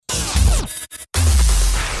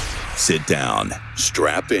Sit down,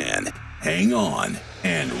 strap in, hang on,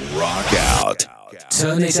 and rock out.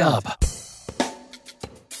 Turn it up.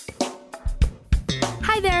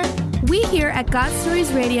 Hi there. We here at God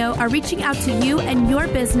Stories Radio are reaching out to you and your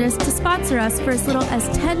business to sponsor us for as little as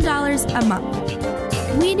 $10 a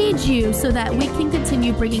month. We need you so that we can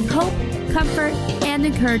continue bringing hope, comfort, and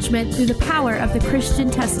encouragement through the power of the Christian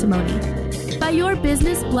testimony. By your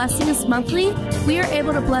business blessing us monthly, we are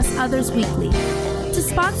able to bless others weekly. To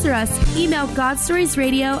sponsor us, email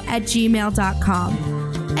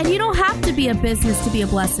godstoriesradio@gmail.com. And you don't have to be a business to be a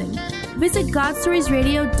blessing. Visit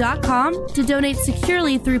godstoriesradio.com to donate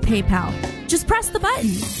securely through PayPal. Just press the button.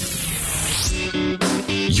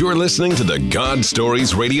 You're listening to the God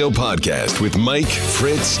Stories Radio podcast with Mike,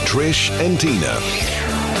 Fritz, Trish, and Tina.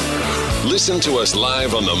 Listen to us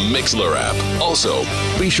live on the Mixlr app. Also,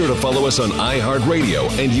 be sure to follow us on iHeartRadio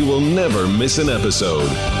and you will never miss an episode.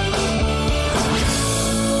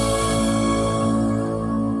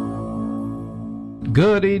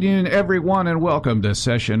 Good evening, everyone, and welcome to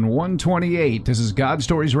session 128. This is God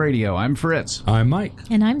Stories Radio. I'm Fritz. I'm Mike.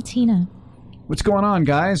 And I'm Tina. What's going on,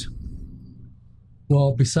 guys?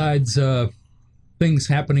 Well, besides things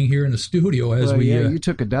happening here in the studio as you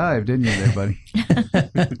took a dive, didn't you there, buddy?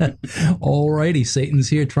 All righty, Satan's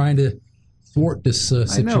here trying to thwart this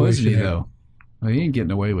situation. I know, isn't he, though? Well, he ain't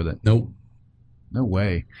getting away with it. Nope. No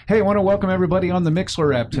way. Hey, I want to welcome everybody on the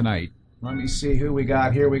Mixlr app tonight. Let me see who we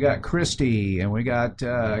got here. We got Christy, and we got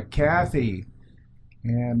Kathy,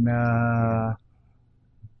 and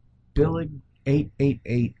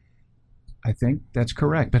Billy888. I think that's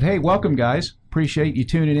correct. But hey, welcome, guys. Appreciate you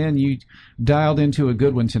tuning in. You dialed into a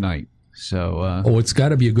good one tonight. So. It's got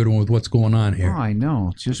to be a good one with what's going on here. Oh, I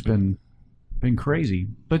know. It's just been crazy.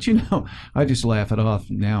 But you know, I just laugh it off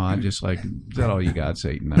now. I'm just like, is that all you got,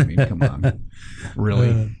 Satan? I mean, come on.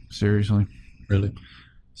 Really? Seriously? Really?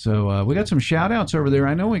 So we got some shout-outs over there.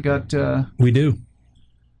 I know we got... We do.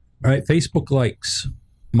 All right, Facebook likes.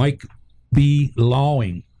 Mike B.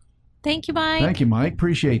 Lawing. Thank you, Mike. Thank you, Mike.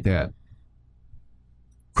 Appreciate that.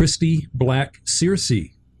 Christy Black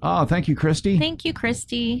Searcy. Oh, thank you, Christy. Thank you,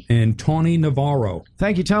 Christy. And Tawny Navarro.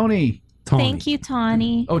 Thank you, Tony. Thank you,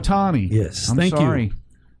 Tawny. Oh, Tommy. Yes, I'm sorry. You.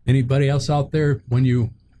 Anybody else out there, when you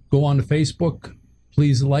go on to Facebook,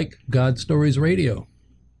 please like God Stories Radio.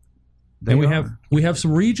 And we have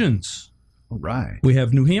some regions. All right. We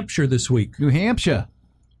have New Hampshire this week. New Hampshire.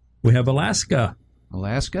 We have Alaska.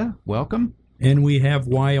 Alaska, welcome. And we have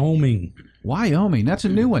Wyoming. Wyoming, that's a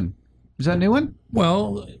new one. Is that a new one?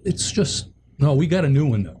 Well, it's just... No, we got a new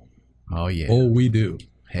one, though. Oh, yeah. Oh, we do.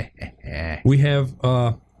 We have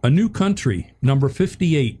a new country, number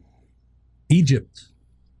 58, Egypt.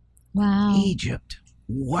 Wow. Egypt.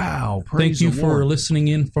 Wow. Thank you for listening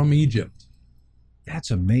in from Egypt.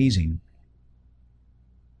 That's amazing.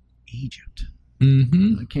 Egypt.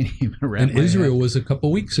 Mm-hmm. I can't even wrap and my Israel head. was a couple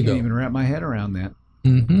weeks ago. Can't even wrap my head around that.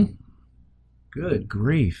 Mm-hmm. Good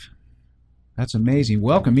grief. That's amazing.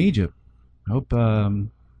 Welcome, Egypt. Hope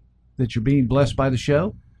that you're being blessed by the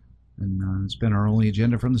show. And it's been our only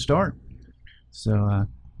agenda from the start. So,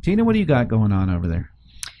 Tina, what do you got going on over there?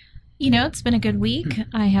 You know, it's been a good week.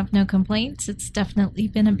 I have no complaints. It's definitely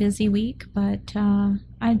been a busy week, but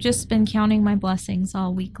I've just been counting my blessings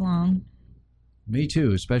all week long. Me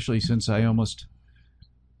too, especially since I almost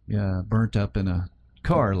burnt up in a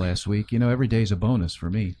car last week. You know, every day's a bonus for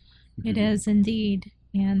me. It is indeed.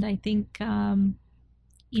 And I think,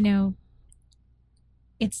 you know,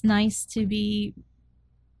 it's nice to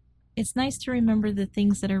remember the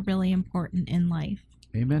things that are really important in life.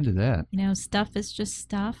 Amen to that. You know, stuff is just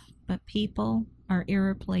stuff, but people are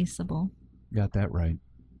irreplaceable. Got that right.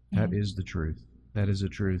 Yeah. That is the truth. That is the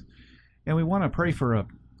truth. And we want to pray for a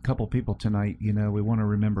couple people tonight. You know, we want to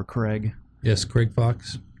remember Craig. Yes, Craig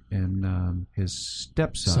Fox. And his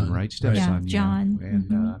stepson, right? Yeah, Stepson. John. You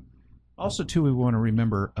know. And also, too, we want to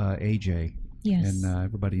remember AJ. Yes. And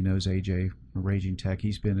everybody knows AJ, a Raging Tech.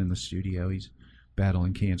 He's been in the studio. He's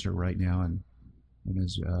battling cancer right now and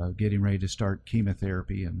is getting ready to start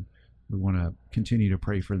chemotherapy. And we want to continue to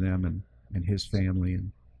pray for them and his family.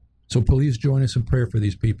 And so please join us in prayer for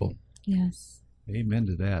these people. Yes. Amen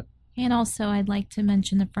to that. And also, I'd like to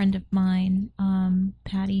mention a friend of mine,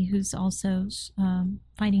 Patty, who's also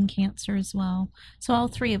fighting cancer as well. So all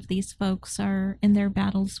three of these folks are in their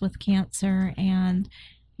battles with cancer. And,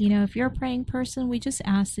 you know, if you're a praying person, we just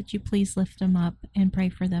ask that you please lift them up and pray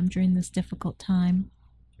for them during this difficult time.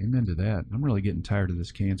 Amen to that. I'm really getting tired of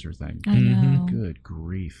this cancer thing. I know. Good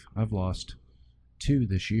grief. I've lost 2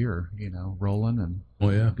 this year, you know, Roland and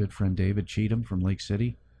a good friend David Cheatham from Lake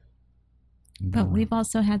City. But we've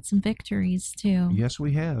also had some victories too. Yes,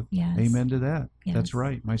 we have. Yes. Amen to that. Yes. That's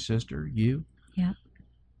right. My sister, you. Yeah.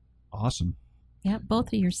 Awesome. Yeah, both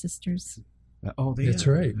of your sisters. That's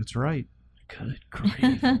right. That's right. Good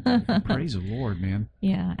grief. Praise the Lord, man.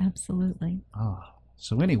 Yeah, absolutely.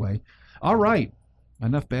 So anyway, all right.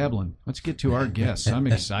 Enough babbling. Let's get to our guests. I'm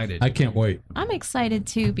excited. I can't wait. I'm excited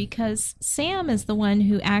too because Sam is the one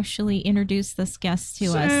who actually introduced this guest to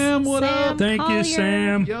us. Sam, what up? Thank you,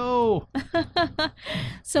 Sam. Yo.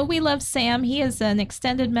 So we love Sam. He is an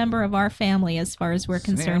extended member of our family as far as we're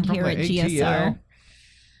concerned Sam here from at the GSR. ATL.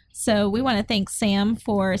 So we want to thank Sam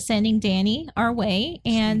for sending Danny our way.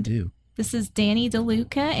 And do. this is Danny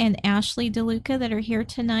DeLuca and Ashley DeLuca that are here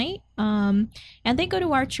tonight. And they go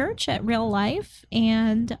to our church at Real Life.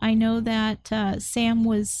 And I know that Sam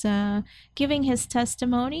was giving his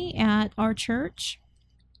testimony at our church.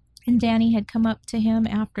 And Danny had come up to him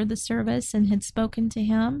after the service and had spoken to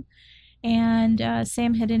him. And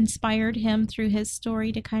Sam had inspired him through his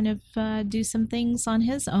story to kind of do some things on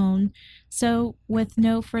his own. So with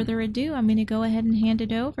no further ado, I'm going to go ahead and hand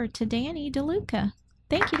it over to Danny DeLuca.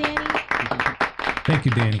 Thank you, Danny. Thank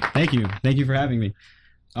you, Danny. Thank you. Thank you for having me.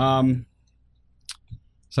 So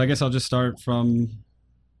I guess I'll just start from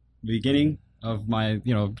the beginning of my,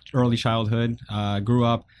 early childhood. Grew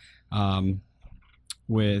up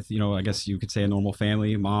with, I guess you could say a normal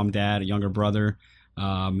family, mom, dad, a younger brother.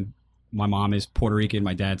 My mom is Puerto Rican,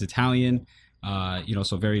 my dad's Italian.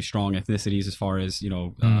 So very strong ethnicities as far as,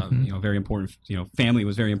 very important, family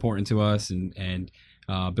was very important to us and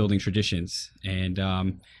building traditions and,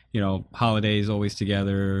 holidays always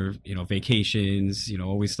together, vacations,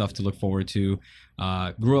 always stuff to look forward to.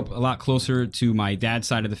 Grew up a lot closer to my dad's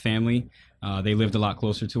side of the family. They lived a lot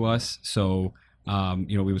closer to us. So,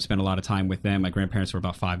 we would spend a lot of time with them. My grandparents were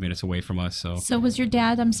about 5 minutes away from us. So was your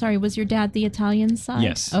dad the Italian side?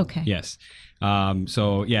 Yes. Okay. Yes.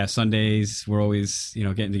 Sundays we're always,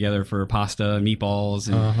 getting together for pasta, meatballs,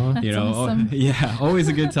 and, awesome. always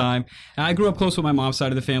a good time. I grew up close with my mom's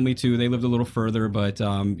side of the family too. They lived a little further, but,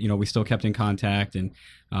 we still kept in contact and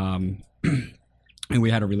we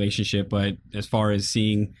had a relationship. But as far as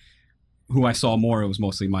seeing who I saw more, it was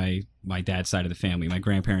mostly my dad's side of the family, my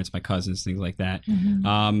grandparents, my cousins, things like that.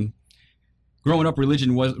 Mm-hmm. Growing up,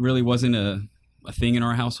 religion wasn't a thing in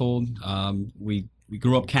our household. We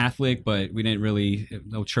grew up Catholic, but we didn't really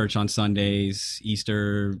no church on Sundays,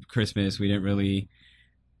 Easter, Christmas. It really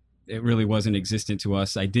wasn't existent to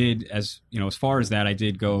us. I did, as far as that, I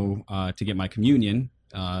did go to get my communion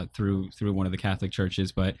through one of the Catholic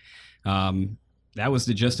churches, but that was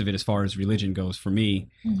the gist of it as far as religion goes for me.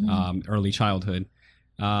 Mm-hmm. Early childhood.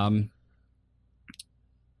 I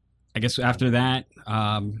guess after that,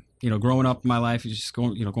 growing up in my life, just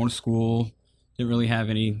going to school, didn't really have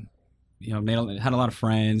any, had a lot of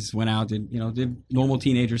friends, went out, did normal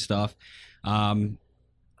teenager stuff.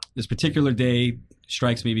 This particular day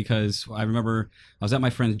strikes me because I remember I was at my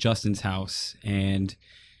friend Justin's house and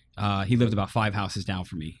he lived about 5 houses down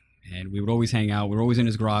from me. And we would always hang out. We were always in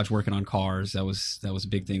his garage working on cars. That was a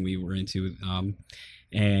big thing we were into.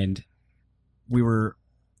 And we were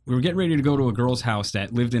getting ready to go to a girl's house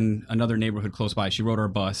that lived in another neighborhood close by. She rode our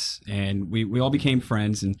bus, and we all became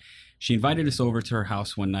friends. And she invited us over to her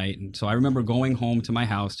house one night. And so I remember going home to my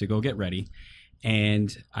house to go get ready.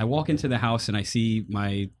 And I walk into the house, and I see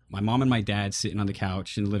my mom and my dad sitting on the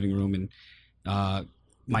couch in the living room. And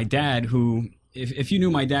my dad, who... If you knew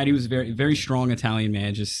my dad, he was a very, very strong Italian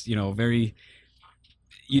man, just, very,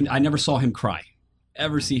 I never saw him cry,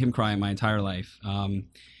 ever see him cry in my entire life.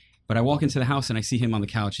 But I walk into the house and I see him on the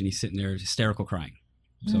couch and he's sitting there hysterical crying.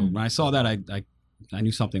 So when I saw that, I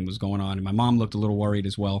knew something was going on, and my mom looked a little worried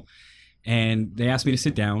as well. And they asked me to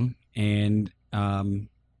sit down, and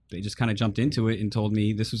they just kind of jumped into it and told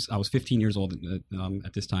me I was 15 years old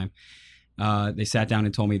at this time. They sat down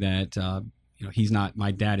and told me that,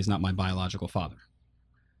 my dad is not my biological father.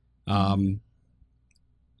 At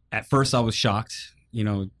first I was shocked,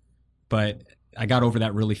 but I got over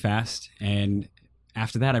that really fast. And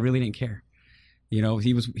after that, I really didn't care.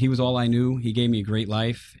 He was all I knew. He gave me a great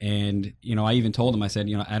life. And, I even told him, I said,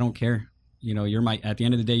 I don't care. At the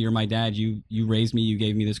end of the day, you're my dad. You raised me, you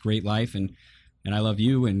gave me this great life, and I love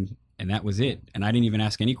you. And that was it. And I didn't even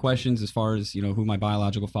ask any questions as far as, who my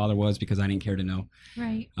biological father was, because I didn't care to know.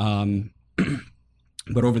 Right.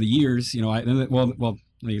 But over the years, let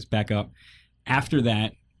me just back up. After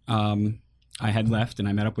that, I had left and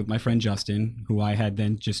I met up with my friend Justin, who I had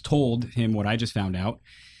then just told him what I just found out.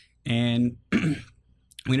 And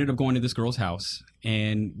we ended up going to this girl's house.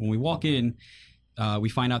 And when we walk in, we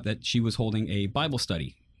find out that she was holding a Bible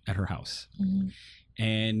study at her house. Mm-hmm.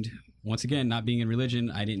 And once again, not being in religion,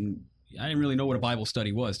 I didn't I didn't really know what a Bible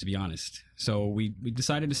study was, to be honest. So we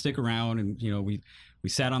decided to stick around, and we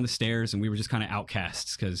sat on the stairs, and we were just kind of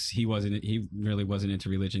outcasts because he really wasn't into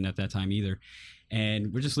religion at that time either.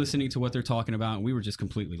 And we're just listening to what they're talking about, and we were just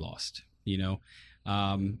completely lost,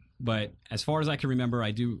 But as far as I can remember,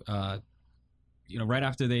 I do, right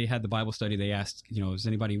after they had the Bible study, they asked, does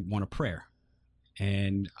anybody want a prayer?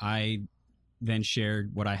 And I then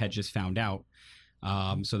shared what I had just found out.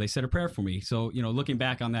 So they said a prayer for me. So, looking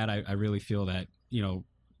back on that, I really feel that,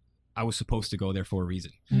 I was supposed to go there for a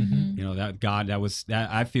reason. Mm-hmm.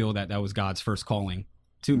 I feel that was God's first calling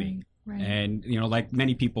to me. Right. And, like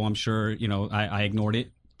many people, I'm sure, I ignored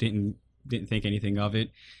it, didn't think anything of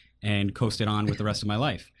it, and coasted on with the rest of my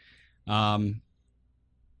life. None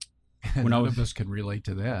of us can relate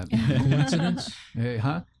to that. Coincidence?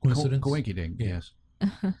 Huh? Coincidence? Coinkydink, yes.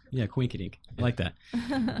 Yeah, coinkydink. I like that.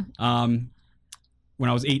 When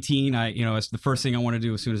I was 18, it's the first thing I wanted to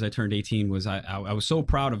do as soon as I turned 18 was I was so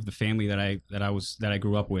proud of the family that I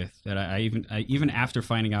grew up with, that I even after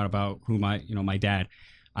finding out about who my dad,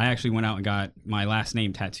 I actually went out and got my last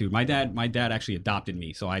name tattooed. My dad actually adopted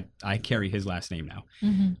me, so I carry his last name now.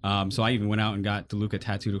 Mm-hmm. So I even went out and got DeLuca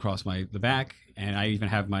tattooed across the back, and I even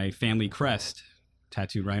have my family crest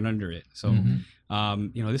tattooed right under it. So,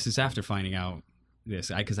 this is after finding out this,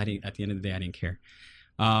 because I didn't, at the end of the day, I didn't care.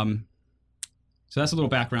 So that's a little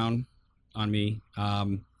background on me. I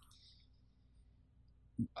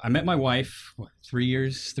met my wife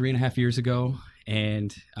 3.5 years ago,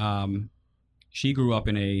 and she grew up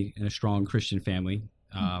in a strong Christian family.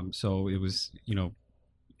 So it was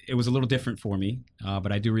a little different for me.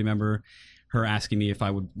 But I do remember her asking me if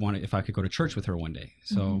I could go to church with her one day.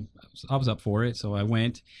 So I was up for it. So I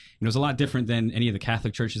went. And it was a lot different than any of the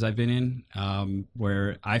Catholic churches I've been in,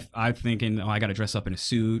 where I'm thinking, I got to dress up in a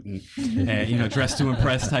suit and dress to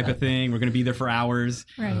impress type of thing. We're going to be there for hours.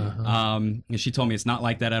 Right. And she told me it's not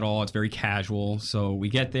like that at all. It's very casual. So we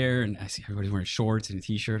get there, and I see everybody wearing shorts and a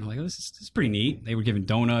t-shirt. I'm like, this is pretty neat. They were giving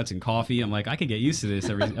donuts and coffee. I'm like, I could get used to this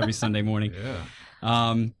every Sunday morning.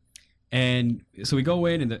 Yeah. And so we go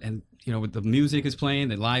in, and with the music is playing,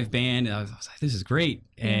 the live band, I was like, this is great.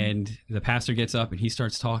 And the pastor gets up and he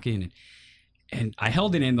starts talking, and I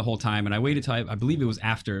held it in the whole time, and I waited till I believe it was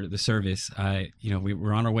after the service. We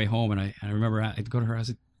were on our way home, and I remember I go to her,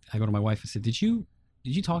 I go to my wife and said, did you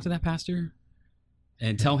talk to that pastor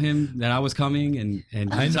and tell him that I was coming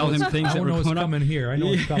and tell him things that were going up? Coming here. I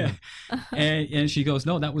know it's coming. And she goes,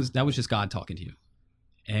 no, that was just God talking to you.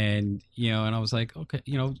 And and I was like, okay,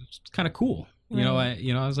 it's kind of cool. Right.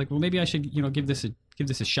 I was like, well, maybe I should give this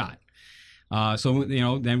a shot. So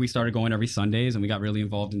then we started going every Sundays, and we got really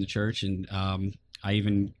involved in the church. And I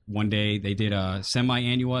even one day they did a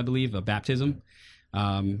semi-annual, I believe, a baptism,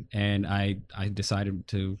 and I decided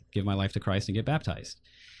to give my life to Christ and get baptized.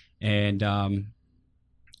 And then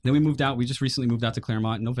we moved out. We just recently moved out to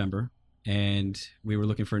Claremont in November, and we were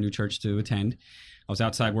looking for a new church to attend. I was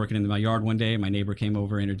outside working in my yard one day, and my neighbor came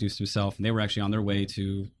over, introduced himself, and they were actually on their way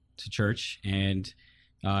to church, and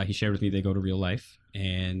he shared with me they go to Real Life,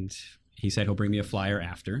 and he said he'll bring me a flyer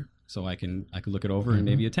after so I could look it over and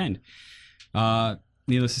maybe attend.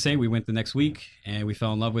 Needless to say, we went the next week, and we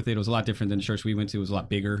fell in love with it. It was a lot different than the church we went to. It was a lot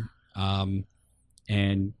bigger,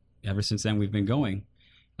 and ever since then we've been going.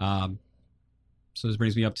 So this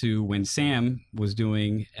brings me up to when Sam was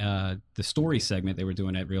doing the story segment they were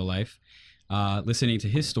doing at Real Life. Listening to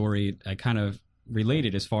his story, I kind of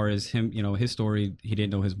related as far as him, his story. He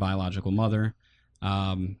didn't know his biological mother,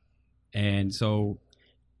 and so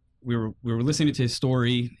we were listening to his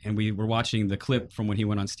story, and we were watching the clip from when he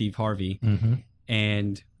went on Steve Harvey.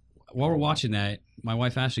 And while we're watching that, my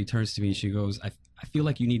wife Ashley turns to me and she goes, I feel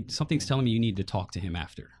like something's telling me you need to talk to him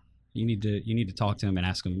after. You need to talk to him and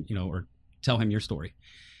ask him, or tell him your story.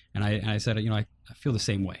 And I said, I feel the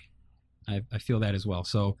same way. I feel that as well.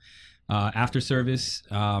 So after service,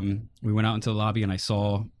 we went out into the lobby, and I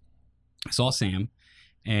saw Sam,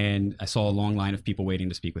 and I saw a long line of people waiting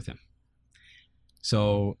to speak with him.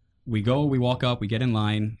 So we walk up, we get in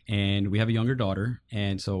line, and we have a younger daughter.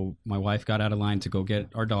 And so my wife got out of line to go get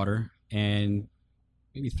our daughter. And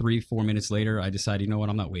maybe 3-4 minutes later, I decided, you know what,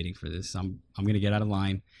 I'm not waiting for this. I'm going to get out of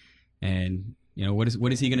line. And what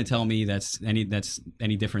is he going to tell me that's any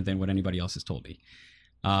different than what anybody else has told me?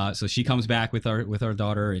 So she comes back with our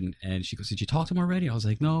daughter, and she goes, did you talk to him already? I was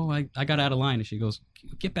like, no, I got out of line. And she goes,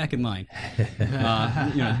 get back in line,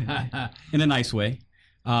 in a nice way.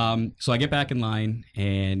 So I get back in line,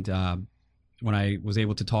 and when I was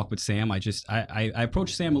able to talk with Sam, I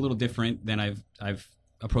approached Sam a little different than I've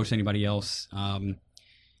approached anybody else. I've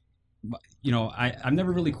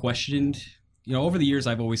never really questioned over the years,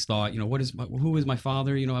 I've always thought, who is my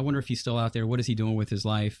father? I wonder if he's still out there. What is he doing with his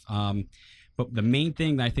life? But the main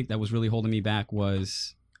thing that I think that was really holding me back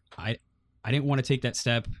was I didn't want to take that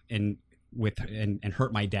step and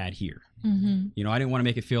hurt my dad here. Mm-hmm. I didn't want to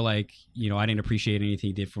make it feel like, I didn't appreciate anything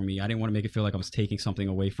he did for me. I didn't want to make it feel like I was taking something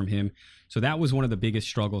away from him. So that was one of the biggest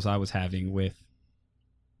struggles I was having with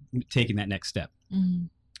taking that next step.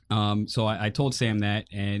 Mm-hmm. So I told Sam that,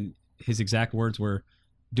 and his exact words were,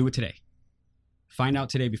 do it today. Find out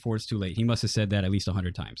today before it's too late. He must have said that at least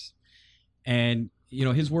 100 times. And,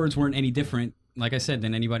 his words weren't any different, like I said,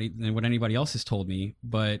 than what anybody else has told me.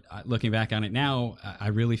 But looking back on it now, I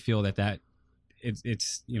really feel that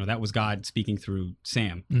it's that was God speaking through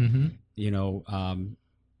Sam. Mm-hmm.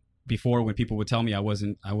 Before, when people would tell me I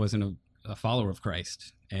wasn't a follower of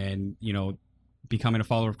Christ, and becoming a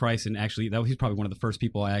follower of Christ, and actually he's probably one of the first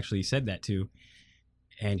people I actually said that to.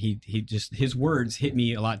 And his words hit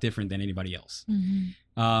me a lot different than anybody else.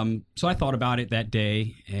 Mm-hmm. So I thought about it that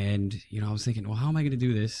day, and I was thinking, well, how am I going to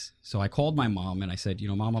do this? So I called my mom and I said,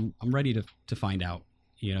 Mom, I'm ready to find out.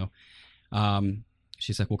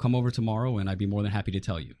 She's like, well, come over tomorrow, and I'd be more than happy to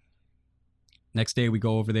tell you. Next day we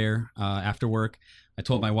go over there after work. I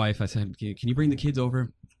told my wife, I said, can you bring the kids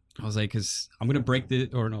over? I was like, because I'm going to break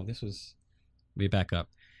let me back up.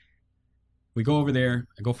 We go over there.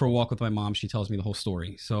 I go for a walk with my mom. She tells me the whole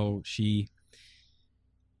story. So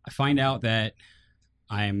I find out that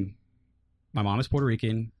my mom is Puerto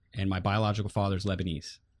Rican and my biological father is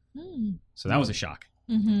Lebanese. Mm. So that was a shock.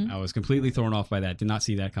 Mm-hmm. I was completely thrown off by that. Did not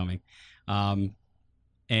see that coming. And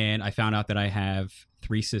I found out that I have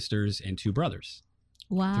 3 sisters and 2 brothers.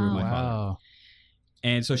 Wow. Through my father.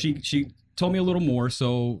 And so she told me a little more.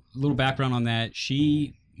 So a little background on that.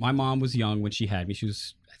 My mom was young when she had me. She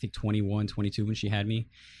was, I think, 21, 22 when she had me.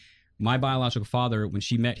 My biological father, when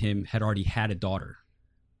she met him, had already had a daughter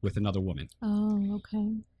with another woman. Oh,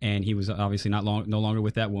 okay. And he was obviously no longer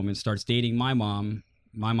with that woman. Starts dating my mom.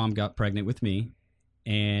 My mom got pregnant with me.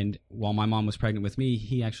 And while my mom was pregnant with me,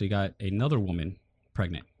 he actually got another woman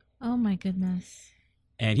pregnant. Oh, my goodness.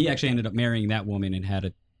 And he actually ended up marrying that woman and had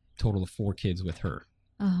a total of 4 kids with her.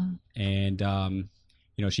 Uh-huh. And,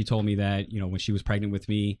 she told me that, when she was pregnant with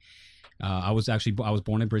me, I was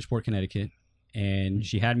born in Bridgeport, Connecticut, and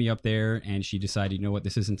she had me up there, and she decided,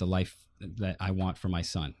 this isn't the life that I want for my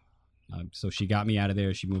son. So she got me out of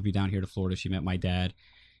there. She moved me down here to Florida. She met my dad.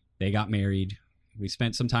 They got married. We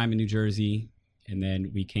spent some time in New Jersey, and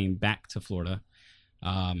then we came back to Florida.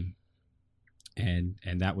 And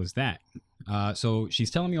that was that. So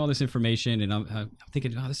she's telling me all this information, and I'm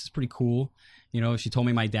thinking, this is pretty cool. She told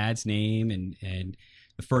me my dad's name, and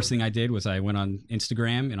the first thing I did was I went on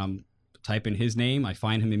Instagram and I'm typing his name. I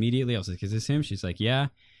find him immediately. I was like, is this him? She's like, yeah.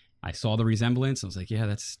 I saw the resemblance. I was like, yeah,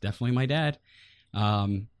 that's definitely my dad.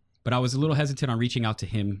 But I was a little hesitant on reaching out to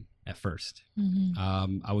him at first.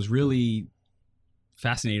 Mm-hmm. I was really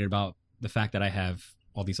fascinated about the fact that I have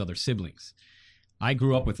all these other siblings. I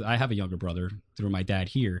have a younger brother through my dad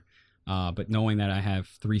here. But knowing that I have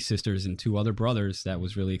 3 sisters and 2 other brothers, that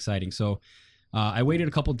was really exciting. So I waited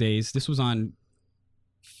a couple days. This was on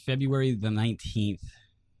February the 19th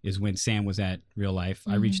is when Sam was at Real Life.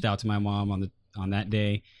 Mm-hmm. I reached out to my mom on that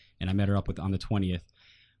day, and I met her up on the 20th.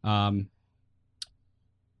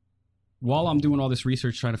 While I'm doing all this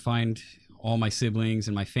research, trying to find all my siblings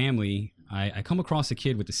and my family, I come across a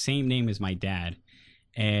kid with the same name as my dad,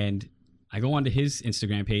 and I go onto his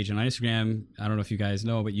Instagram page, and on Instagram, I don't know if you guys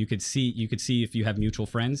know, but you could see if you have mutual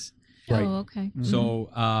friends. Right. Oh, okay. Mm-hmm.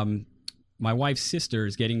 So my wife's sister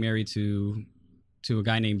is getting married to a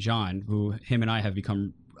guy named John, who him and I have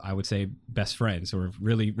become, I would say, best friends, or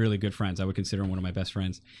really, really good friends. I would consider him one of my best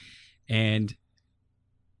friends. And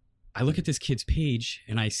I look at this kid's page,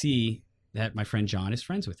 and I see that my friend John is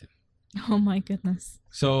friends with him. Oh, my goodness.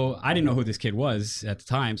 So I didn't know who this kid was at the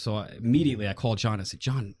time. So immediately I called John. I said,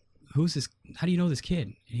 John, who's this? How do you know this kid?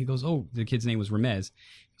 And he goes, oh, the kid's name was Ramez.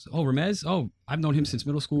 So, oh, Ramez? Oh, I've known him since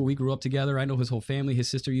middle school. We grew up together. I know his whole family. His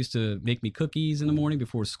sister used to make me cookies in the morning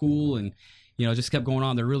before school, and just kept going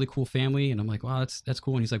on. They're a really cool family. And I'm like, wow, that's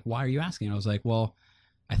cool. And he's like, why are you asking? And I was like, well,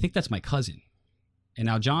 I think that's my cousin. And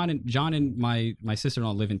now John and my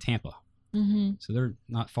sister-in-law live in Tampa. Mm-hmm. So they're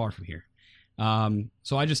not far from here.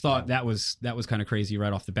 So I just thought that was kind of crazy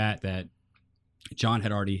right off the bat, that John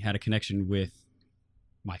had already had a connection with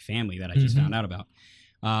my family that I just found out about.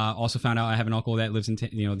 Also found out I have an uncle that lives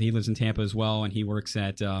he lives in Tampa as well, and he works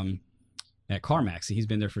at CarMax. He's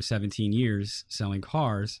been there for 17 years selling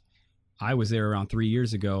cars. I was there around 3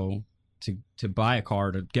 years ago to buy a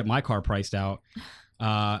car, to get my car priced out.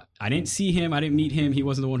 I didn't see him. I didn't meet him. He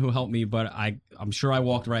wasn't the one who helped me, but I'm sure I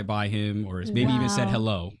walked right by him, or maybe even said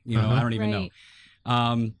hello. I don't even know.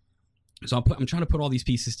 So I'm trying to put all these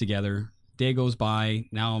pieces together. Day goes by.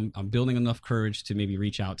 Now I'm building enough courage to maybe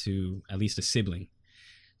reach out to at least a sibling.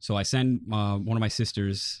 So I send one of my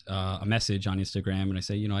sisters a message on Instagram, and I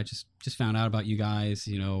say, I just found out about you guys,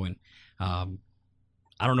 and I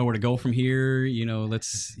don't know where to go from here.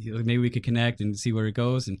 Let's maybe we could connect and see where it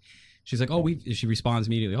goes. And she's like, she responds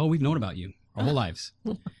immediately. Oh, we've known about you our whole lives.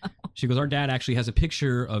 She goes, our dad actually has a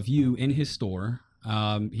picture of you in his store.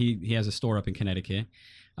 He has a store up in Connecticut.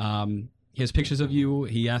 He has pictures of you.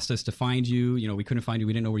 He asked us to find you. We couldn't find you.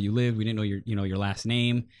 We didn't know where you lived. We didn't know your last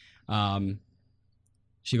name.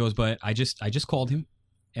 She goes, but I just called him,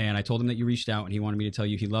 and I told him that you reached out, and he wanted me to tell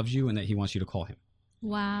you he loves you and that he wants you to call him.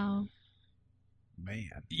 Wow.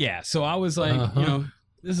 Man. Yeah. So I was like,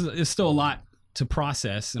 this is still a lot to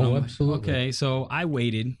process. And Absolutely. Okay. So I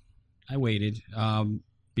waited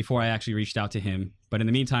before I actually reached out to him. But in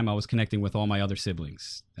the meantime, I was connecting with all my other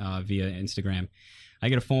siblings via Instagram. I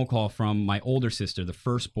get a phone call from my older sister, the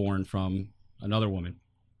firstborn from another woman.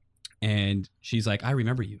 And she's like, I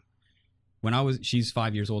remember you. She's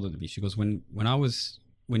 5 years older than me. She goes, when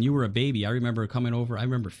you were a baby, I remember coming over. I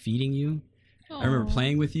remember feeding you. Aww. I remember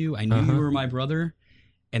playing with you. I knew you were my brother.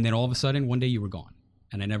 And then all of a sudden, one day you were gone.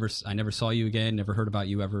 And I never saw you again, never heard about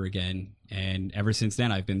you ever again. And ever since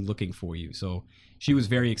then, I've been looking for you. So she was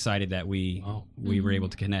very excited that we were able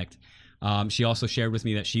to connect. She also shared with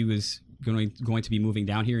me that she was going to be moving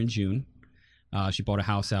down here in June. She bought a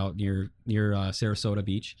house out near Sarasota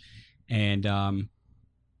Beach. And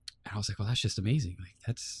I was like, well, that's just amazing. Like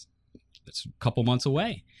that's a couple months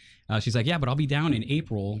away. She's like, yeah, but I'll be down in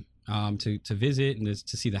April to visit and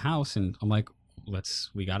to see the house. And I'm like,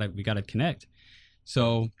 we gotta connect.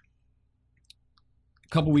 So a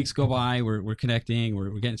couple weeks go by, we're connecting,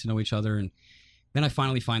 we're getting to know each other. And then I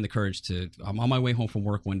finally find the courage I'm on my way home from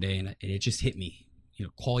work one day, and it just hit me,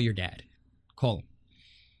 call your dad, call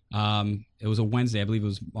him. It was a Wednesday. I believe it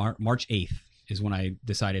was March 8th is when I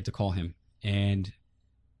decided to call him. And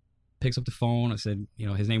picks up the phone. I said,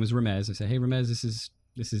 his name was Ramez. I said, hey, Ramez,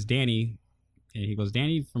 this is Danny. And he goes,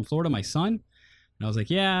 Danny from Florida, my son? And I was like,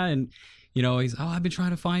 yeah. And, he's, I've been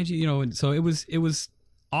trying to find you, and so it was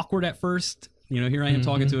awkward at first. Here I am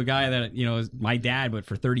talking to a guy that, is my dad, but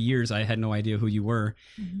for 30 years, I had no idea who you were.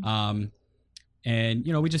 Mm-hmm. And,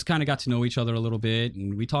 we just kind of got to know each other a little bit,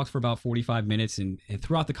 and we talked for about 45 minutes. And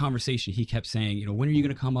throughout the conversation, he kept saying, when are you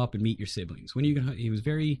going to come up and meet your siblings? He was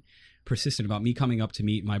very persistent about me coming up to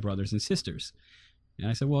meet my brothers and sisters. And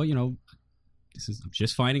I said, well, I'm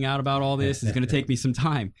just finding out about all this. It's going to take me some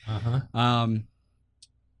time.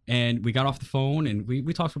 And we got off the phone, and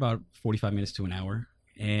we talked for about 45 minutes to an hour.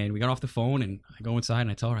 And we got off the phone, and I go inside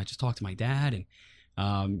and I tell her I just talked to my dad, and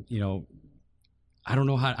I don't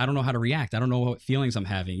know how to react. I don't know what feelings I'm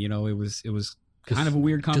having. It was kind of a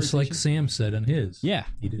weird conversation. Just like Sam said in his. Yeah.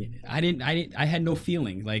 I had no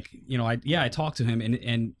feeling. Like, I talked to him,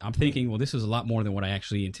 and I'm thinking, well, this was a lot more than what I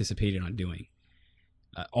actually anticipated on doing.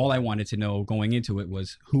 All I wanted to know going into it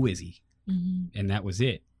was, who is he? Mm-hmm. And that was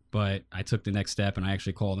it. But I took the next step, and I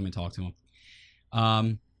actually called him and talked to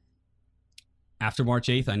him. After March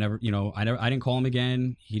 8th, I didn't call him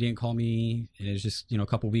again. He didn't call me. And it was just, a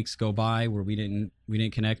couple weeks go by where we didn't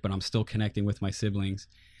connect, but I'm still connecting with my siblings.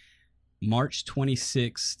 March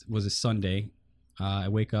 26th was a Sunday. I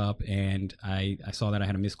wake up and I saw that I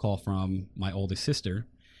had a missed call from my oldest sister.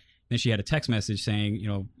 Then she had a text message saying,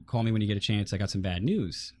 call me when you get a chance. I got some bad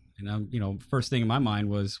news. And first thing in my mind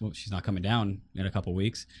was, well, she's not coming down in a couple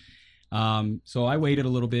weeks. So I waited a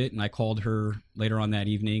little bit, and I called her later on that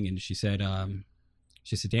evening, and she said,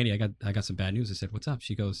 Danny, I got some bad news. I said, what's up?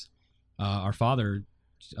 She goes, our father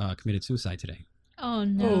committed suicide today. Oh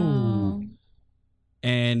no.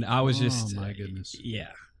 And I was just, oh my goodness.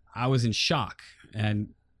 Yeah, I was in shock. And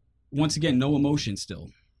once again, no emotion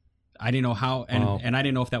still. I didn't know how, and I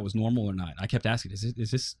didn't know if that was normal or not. I kept asking,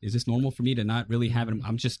 is this normal for me to not really have it?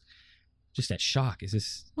 I'm just at shock. Is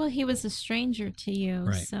this? Well, he was a stranger to you,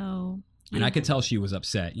 right. So. And I could tell she was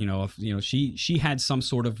upset. She had some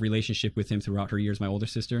sort of relationship with him throughout her years. My older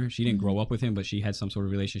sister, she didn't grow up with him, but she had some sort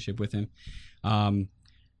of relationship with him.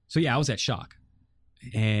 So yeah, I was at shock,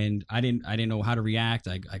 and I didn't know how to react.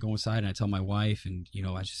 I go inside and I tell my wife, and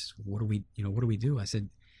what do we do? I said,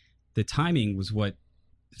 the timing was what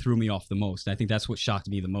threw me off the most. I think that's what shocked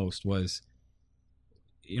me the most was,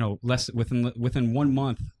 within 1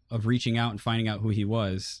 month of reaching out and finding out who he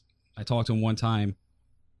was, I talked to him one time,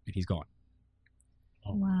 and he's gone.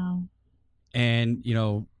 Wow. And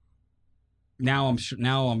now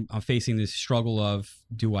I'm facing this struggle of,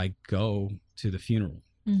 do I go to the funeral?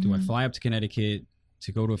 Do I fly up to Connecticut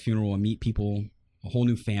to go to a funeral and meet people, a whole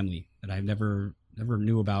new family that I never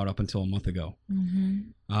knew about up until a month ago?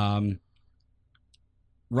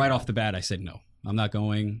 Right off the bat, I said no. I'm not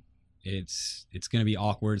going. It's going to be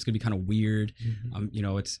awkward. It's going to be kind of weird. You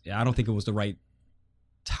know, I don't think it was the right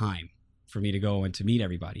time for me to go and to meet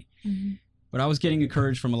everybody. But I was getting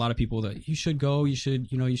encouraged from a lot of people that you should go. You should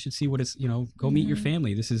see what it's, go meet your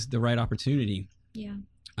family. This is the right opportunity. Yeah.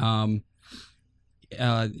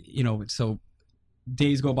 So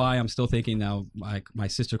days go by. I'm still thinking now. My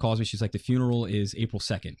sister calls me. She's like, the funeral is April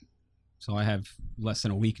 2nd. So I have less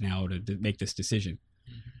than a week now to make this decision.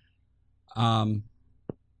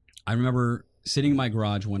 I remember sitting in my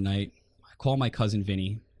garage one night. I call my cousin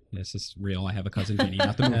Vinny. This is real. I have a cousin Vinny,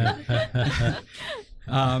 not the movie.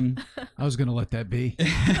 I was going to let that be.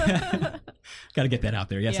 Got to get that out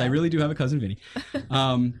there. Yes, Yeah. I really do have a cousin Vinny.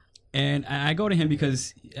 And I go to him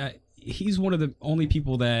because he's one of the only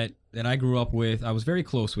people that I grew up with. I was very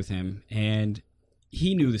close with him, and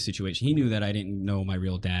he knew the situation. He knew that I didn't know my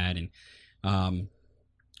real dad, and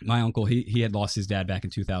my uncle, he had lost his dad back in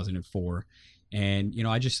 2004. And,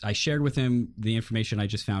 I shared with him the information I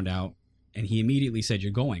just found out, and he immediately said,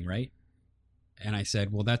 "You're going, right?" And I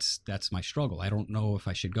said, "Well, that's my struggle. I don't know if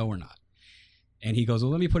I should go or not." And he goes,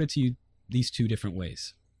 "Well, let me put it to you these two different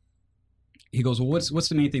ways." He goes, "Well, what's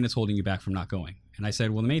the main thing that's holding you back from not going?" And I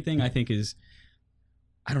said, "Well, the main thing I think is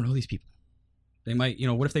I don't know these people. They might,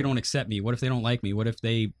 what if they don't accept me? What if they don't like me? What if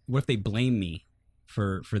they blame me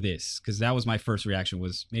for this?" Because that was my first reaction,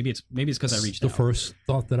 was maybe it's because I reached out. The first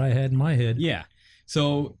thought that I had in my head. Yeah.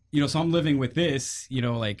 So, so I'm living with this,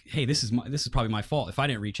 like, hey, this is probably my fault. If I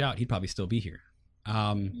didn't reach out, he'd probably still be here.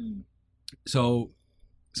 So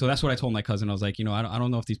that's what I told my cousin. I was like, I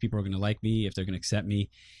don't know if these people are going to like me, if they're going to accept me.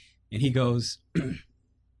 And he goes,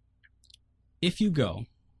 if you go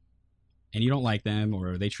and you don't like them,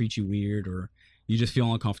 or they treat you weird, or you just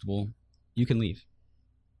feel uncomfortable, you can leave.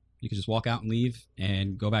 You can just walk out and leave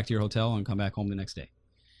and go back to your hotel and come back home the next day.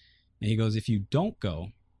 And he goes, if you don't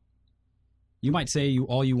go, you might say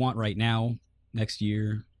all you want right now, next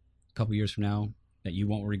year, a couple years from now, that you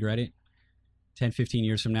won't regret it. 10, 15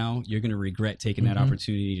 years from now, you're going to regret taking that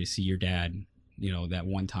opportunity to see your dad, that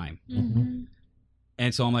one time.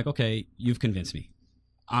 And so I'm like, okay, you've convinced me.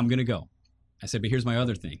 I'm going to go. I said, but here's my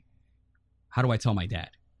other thing. How do I tell my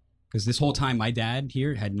dad? Because this whole time, my dad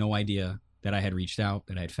here had no idea that I had reached out,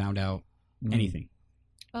 that I had found out anything.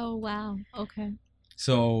 Oh, wow. Okay.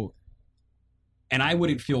 So, and I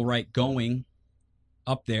wouldn't feel right going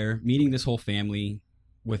up there, meeting this whole family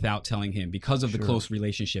without telling him, because of the close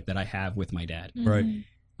relationship that I have with my dad. Right.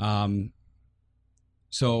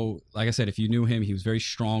 So, like I said, if you knew him, he was very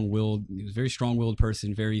strong-willed. He was a very strong-willed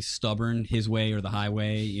person, very stubborn, his way or the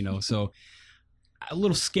highway, so a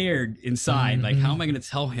little scared inside, like, how am I going to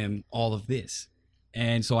tell him all of this?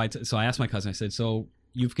 And so I asked my cousin, I said, so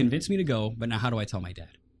you've convinced me to go, but now how do I tell my dad?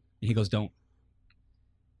 And he goes, don't.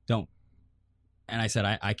 And I said,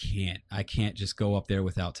 I can't just go up there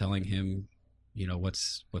without telling him,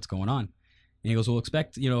 what's going on. And he goes, well,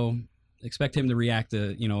 expect him to react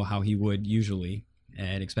to, how he would usually,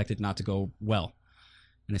 and expect it not to go well.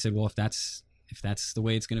 And I said, well, if that's the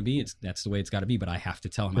way it's going to be, that's the way it's got to be, but I have to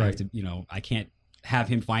tell him. Right. I have to, I can't have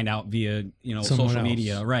him find out via, Someone social else.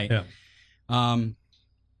 media. Right. Yeah.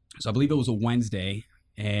 So I believe it was a Wednesday,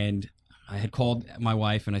 and I had called my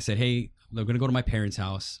wife and I said, hey, we're going to go to my parents'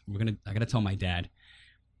 house. I got to tell my dad,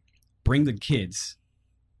 bring the kids,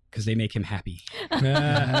 because they make him happy. They're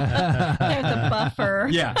the buffer.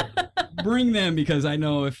 Yeah. Bring them, because I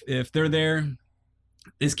know if they're there,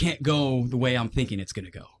 this can't go the way I'm thinking it's going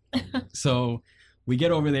to go. So we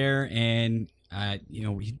get over there, and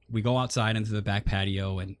we go outside into the back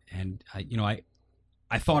patio, and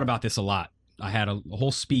I thought about this a lot. I had a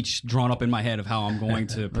whole speech drawn up in my head of how I'm going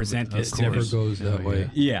to present this. It never goes that way.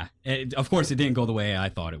 Yeah. Of course, it didn't go the way I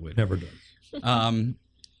thought it would. Never does.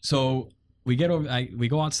 So we get over. We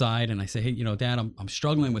go outside, and I say, hey, Dad, I'm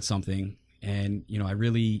struggling with something, and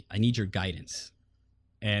I need your guidance.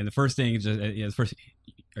 And the first thing is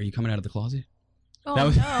are you coming out of the closet? Oh,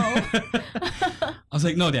 no. I was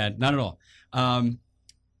like, no, Dad, not at all.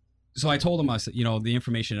 So I told him, I said, the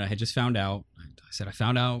information I had just found out. I said, I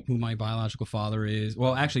found out who my biological father is.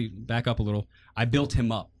 Well, actually, back up a little. I built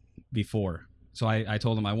him up before. So I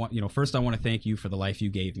told him, first I want to thank you for the life you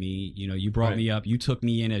gave me. You brought me up. You took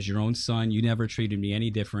me in as your own son. You never treated me any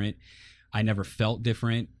different. I never felt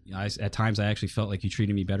different. At times, I actually felt like you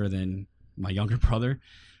treated me better than my younger brother.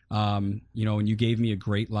 And you gave me a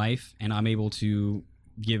great life, and I'm able to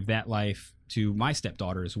give that life to my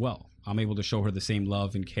stepdaughter as well. I'm able to show her the same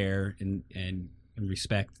love and care and and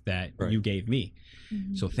respect that you gave me.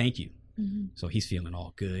 So thank you. So he's feeling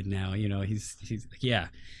all good now, you know, he's like, yeah.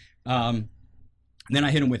 Then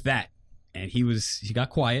I hit him with that, and he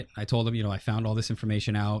got quiet. I told him, you know, I found all this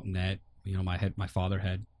information out, and that, you know, my father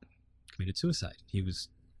had committed suicide. He was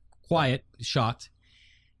quiet, shocked.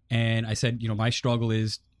 And I said, you know, my struggle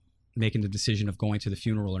is making the decision of going to the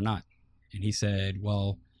funeral or not. And he said,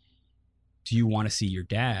 well, do you want to see your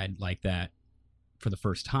dad like that for the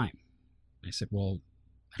first time? And I said, well,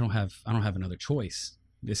 I don't have another choice.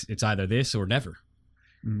 It's either this or never.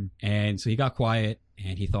 And so he got quiet,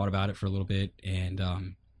 and he thought about it for a little bit, and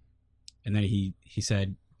then he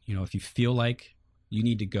said, you know, if you feel like you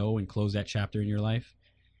need to go and close that chapter in your life,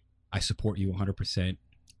 I support you 100%,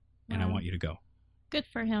 and I want you to go. Good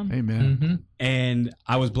for him. Amen. And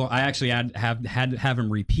I was blown. I actually had to have him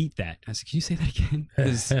repeat that. I said, can you say that again?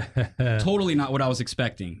 Because totally not what I was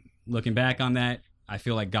expecting. Looking back on that, I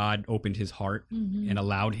feel like God opened his heart and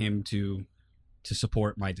allowed him to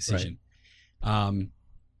support my decision.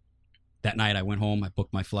 That night I went home, I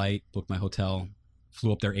booked my flight, booked my hotel,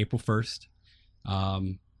 flew up there April 1st.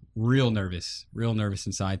 Real nervous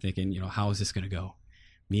inside, thinking, you know, how is this going to go?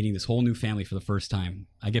 Meeting this whole new family for the first time.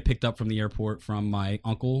 I get picked up from the airport from my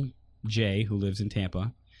uncle, Jay, who lives in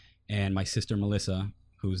Tampa, and my sister, Melissa,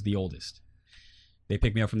 who's the oldest. They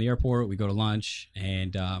pick me up from the airport, we go to lunch,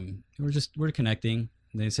 and we're connecting.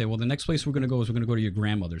 And they say, well, the next place we're going to go to your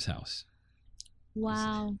grandmother's house.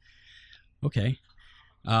 Wow. Okay.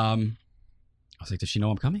 I was like, does she know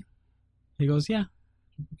I'm coming? He goes, yeah.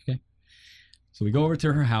 Okay. So we go over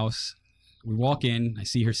to her house. We walk in. I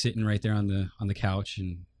see her sitting right there on the couch,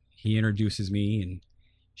 and he introduces me, and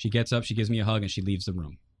she gets up, she gives me a hug, and she leaves the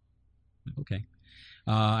room. Okay.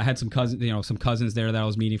 I had some cousins there that I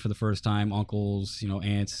was meeting for the first time, uncles, you know,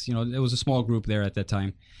 aunts, you know, it was a small group there at that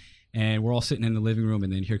time. And we're all sitting in the living room,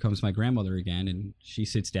 and then here comes my grandmother again, and she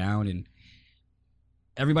sits down, and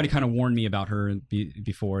everybody kind of warned me about her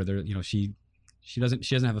before. There, you know, she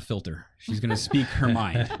doesn't have a filter. She's going to speak her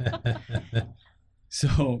mind.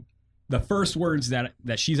 So the first words that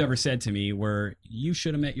she's ever said to me were, you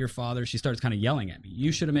should have met your father. She starts kind of yelling at me.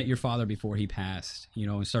 You should have met your father before he passed, you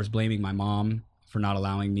know, and starts blaming my mom for not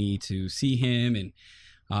allowing me to see him.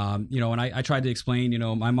 And, you know, and I tried to explain, you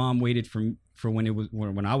know, my mom waited for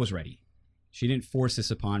when I was ready. She didn't force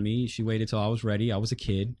this upon me. She waited till I was ready. I was a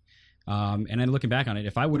kid. And then looking back on it,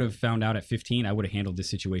 if I would have found out at 15, I would have handled this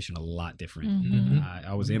situation a lot different.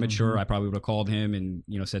 I was immature. I probably would have called him and,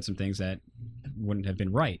 you know, said some things that wouldn't have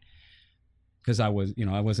been right, because I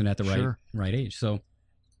wasn't at the right age. So,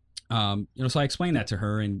 you know, so I explained that to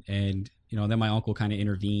her, and you know, then my uncle kind of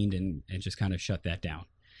intervened and just kind of shut that down.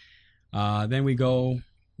 Then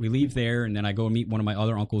we leave there, and then I go meet one of my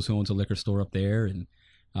other uncles who owns a liquor store up there, and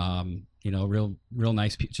you know, real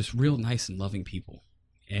nice, just real nice and loving people.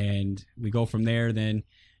 And we go from there. Then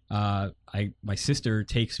my sister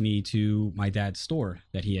takes me to my dad's store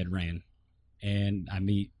that he had ran, and I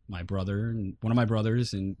meet my brother and one of my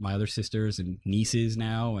brothers and my other sisters and nieces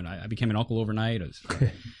now, and I became an uncle overnight.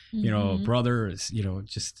 You know, a brother, you know,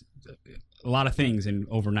 just a lot of things in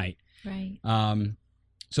overnight. Right.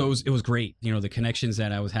 So it was great. You know, the connections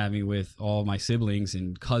that I was having with all my siblings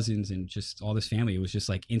and cousins and just all this family, it was just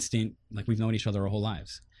like instant, like we've known each other our whole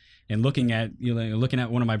lives. And looking at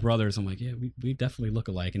one of my brothers, I'm like, yeah, we definitely look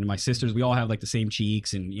alike. And my sisters, we all have like the same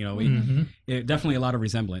cheeks, and you know, definitely a lot of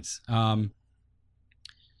resemblance. So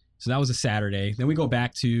that was a Saturday. Then we go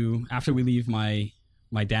back to, after we leave my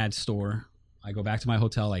dad's store, I go back to my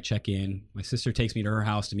hotel, I check in. My sister takes me to her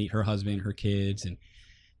house to meet her husband, her kids, and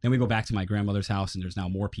then we go back to my grandmother's house, and there's now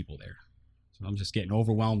more people there. So I'm just getting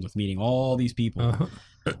overwhelmed with meeting all these people.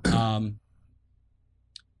 Then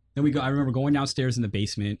I remember going downstairs in the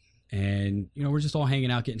basement, and you know, we're just all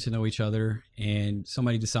hanging out, getting to know each other, and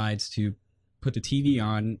somebody decides to put the TV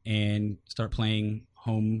on and start playing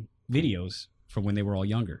home videos from when they were all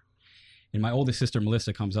younger. And my oldest sister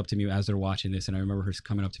Melissa comes up to me as they're watching this, and I remember her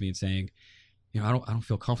coming up to me and saying, you know, I don't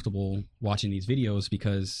feel comfortable watching these videos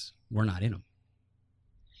because we're not in them.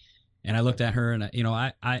 And I looked at her, and you know,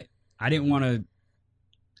 I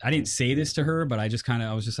didn't say this to her, but I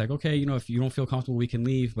was just like, okay, you know, if you don't feel comfortable, we can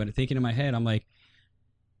leave. But thinking in my head, I'm like,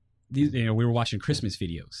 you know, we were watching Christmas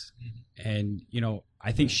videos, and you know,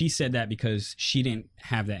 I think she said that because she didn't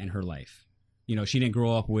have that in her life. You know, she didn't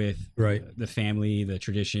grow up with the family, the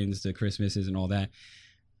traditions, the Christmases and all that.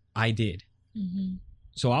 I did.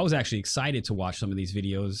 So I was actually excited to watch some of these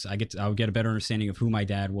videos. I would get a better understanding of who my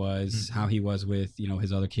dad was, how he was with, you know,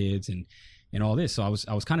 his other kids and all this. So I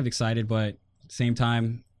was kind of excited, but at the same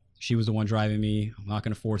time, she was the one driving me. I'm not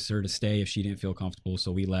going to force her to stay if she didn't feel comfortable.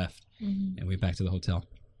 So we left and went back to the hotel.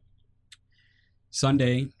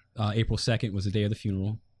 Sunday, April 2nd was the day of the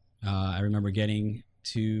funeral. I remember getting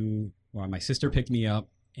to, well, my sister picked me up,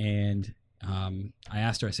 and I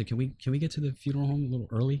asked her, I said, can we get to the funeral home a little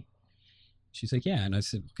early? She's like, yeah. And I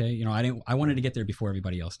said, okay. You know, I wanted to get there before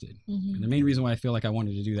everybody else did. Mm-hmm. And the main reason why I feel like I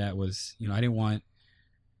wanted to do that was, you know, I didn't want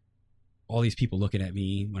all these people looking at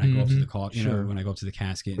me when I go up to the when I go up to the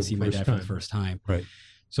casket and see my dad for the first time. Right.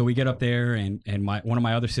 So we get up there, and one of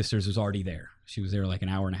my other sisters was already there. She was there like an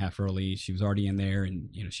hour and a half early. She was already in there, and,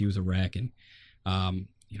 you know, she was a wreck. And,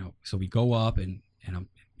 you know, so we go up, and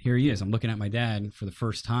here he is. I'm looking at my dad for the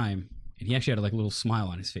first time, and he actually had like a little smile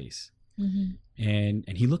on his face. Mm-hmm.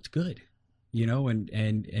 And he looked good, you know,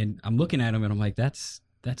 and I'm looking at him, and I'm like, that's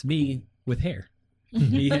me with hair.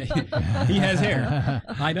 He has hair.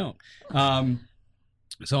 I don't.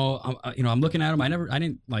 So you know, I'm looking at him. I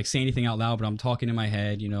didn't like say anything out loud, but I'm talking in my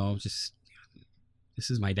head, you know, just,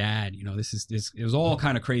 this is my dad. You know, this. It was all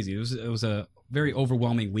kind of crazy. It was a very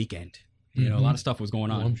overwhelming weekend. You know, a lot of stuff was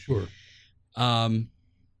going on. Oh, I'm sure.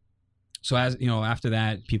 So as you know, after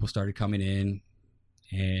that, people started coming in,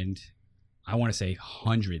 and I want to say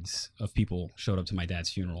hundreds of people showed up to my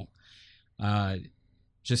dad's funeral,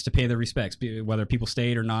 just to pay their respects. Whether people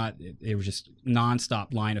stayed or not, it was just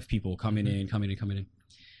nonstop line of people coming in.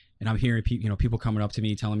 And I'm hearing people coming up to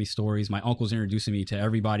me, telling me stories. My uncle's introducing me to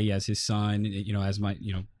everybody as his son, you know, as my,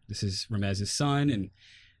 you know, this is Ramez's son,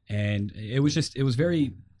 and it was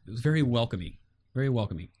very welcoming, very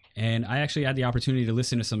welcoming. And I actually had the opportunity to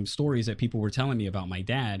listen to some stories that people were telling me about my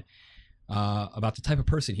dad, about the type of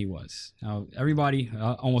person he was. Now,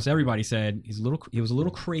 almost everybody said he was a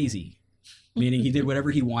little crazy, meaning he did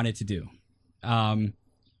whatever he wanted to do,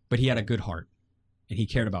 but he had a good heart, and he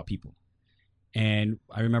cared about people. And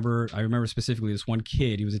I remember specifically this one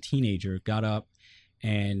kid. He was a teenager, got up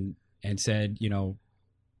and said, you know,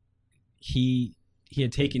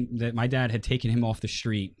 my dad had taken him off the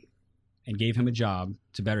street and gave him a job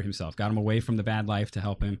to better himself, got him away from the bad life to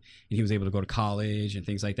help him, and he was able to go to college and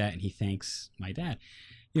things like that. And he thanks my dad,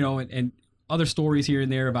 you know, and other stories here and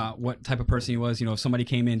there about what type of person he was. You know, if somebody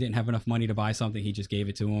came in, didn't have enough money to buy something, he just gave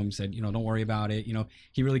it to him, said, you know, don't worry about it. You know,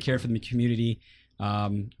 he really cared for the community.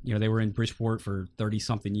 You know, they were in Bridgeport for 30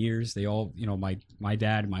 something years. They all, you know, my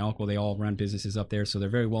dad and my uncle, they all run businesses up there. So they're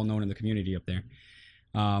very well known in the community up there.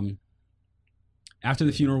 After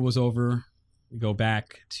the funeral was over, I go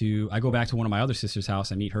back to one of my other sister's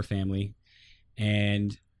house. I meet her family,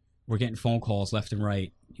 and we're getting phone calls left and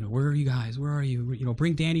right. You know, where are you guys? Where are you? You know,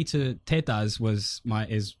 bring Danny to Teta's is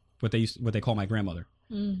what they call my grandmother.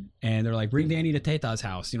 And they're like, bring Danny to Teta's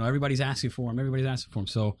house. You know, everybody's asking for him.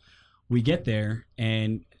 So we get there,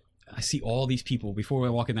 and I see all these people. Before I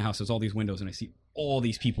walk in the house, there's all these windows, and I see all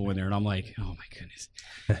these people in there, and I'm like, oh my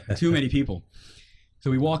goodness, too many people.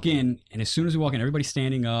 So we walk in, and as soon as we walk in, everybody's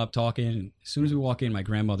standing up, talking. And as soon as we walk in, my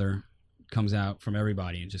grandmother comes out from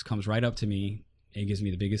everybody and just comes right up to me and gives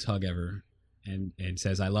me the biggest hug ever, and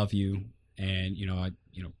says, I love you. And,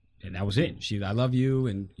 and that was it. I love you,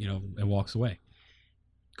 and walks away.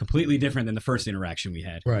 Completely different than the first interaction we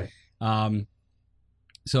had. Right.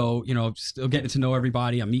 So, still getting to know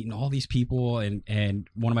everybody. I'm meeting all these people, and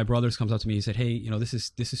one of my brothers comes up to me and said, hey, this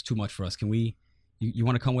is too much for us. Can we, you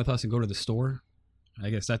want to come with us and go to the store? I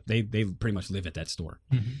guess that they pretty much live at that store.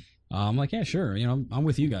 Mm-hmm. I'm like, yeah, sure. I'm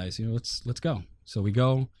with you guys, let's go. So we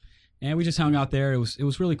go, and we just hung out there. It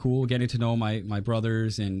was really cool getting to know my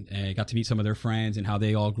brothers, and got to meet some of their friends and how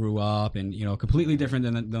they all grew up, and, completely different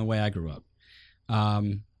than the way I grew up.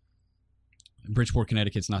 Bridgeport,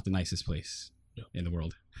 Connecticut's not the nicest place in the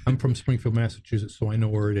world. I'm from Springfield, Massachusetts, so I know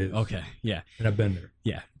where it is. Okay. Yeah. And I've been there.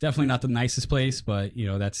 Yeah. Definitely not the nicest place, but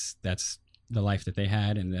that's the life that they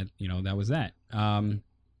had, and that, that was that.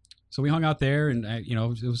 So we hung out there, and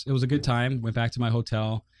it was a good time. Went back to my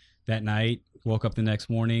hotel that night, woke up the next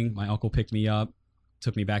morning. My uncle picked me up,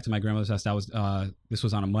 took me back to my grandmother's house. That was, this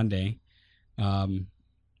was on a Monday. That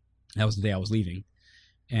was the day I was leaving,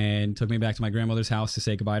 and took me back to my grandmother's house to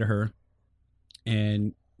say goodbye to her.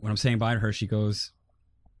 And when I'm saying bye to her, she goes,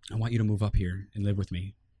 I want you to move up here and live with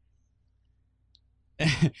me.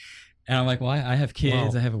 And I'm like, well, I have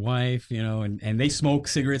kids, wow. I have a wife, and they smoke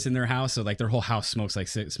cigarettes in their house. So like their whole house smells like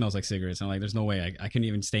cigarettes. And I'm like, there's no way I couldn't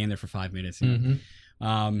even stay in there for 5 minutes. Mm-hmm.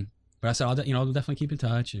 But I said, I'll definitely keep in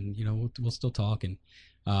touch, and, we'll still talk. And,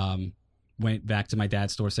 went back to my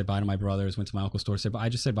dad's store, said bye to my brothers, went to my uncle's store, I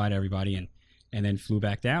just said bye to everybody, and then flew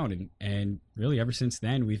back down. And really ever since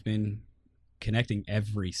then, we've been connecting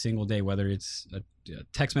every single day, whether it's a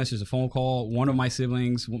text message, a phone call. One of my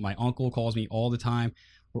siblings, my uncle, calls me all the time.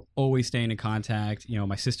 We're always staying in contact.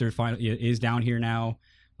 My sister finally is down here now,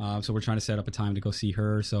 so we're trying to set up a time to go see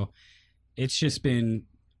her. So it's just been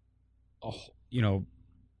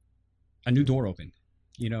a new door opened,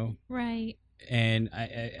 Right. and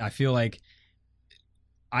I feel like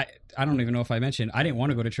I don't even know if I mentioned, I didn't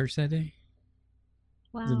want to go to church that day.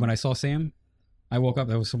 Wow. When I saw Sam, I woke up,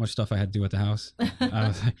 there was so much stuff I had to do at the house.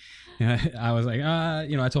 I was like, I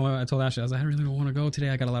told Ashley, I was like, I really don't want to go today.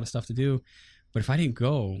 I got a lot of stuff to do. But if I didn't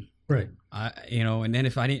go, Right. And then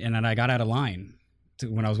if I didn't, and then I got out of line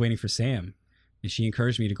when I was waiting for Sam, and she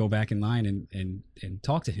encouraged me to go back in line and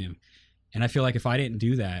talk to him. And I feel like if I didn't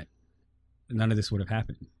do that, none of this would have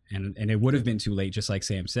happened. And it would have been too late, just like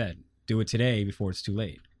Sam said. Do it today before it's too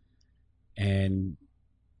late. And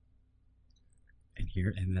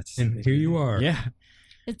here you are. Yeah.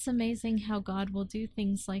 It's amazing how God will do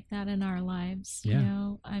things like that in our lives.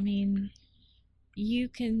 Yeah. I mean,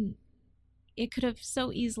 it could have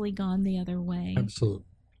so easily gone the other way. Absolutely.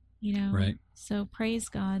 Right. So praise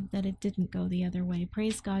God that it didn't go the other way.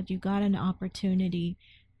 Praise God you got an opportunity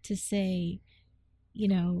to say,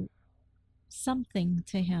 something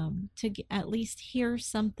to him, to at least hear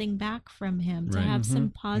something back from him, to have some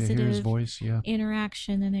positive hear his voice,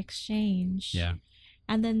 interaction and exchange. Yeah.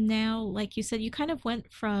 And then now, like you said, you kind of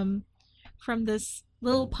went from this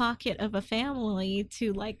little pocket of a family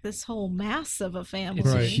to like this whole mass of a family. It's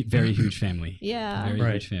a very huge family. Yeah.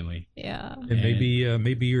 Very huge family. Yeah. And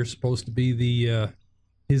maybe you're supposed to be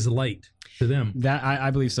his light to them. That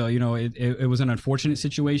I believe so. It was an unfortunate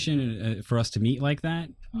situation for us to meet like that,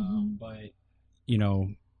 but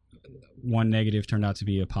one negative turned out to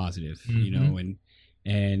be a positive.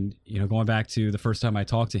 And going back to the first time I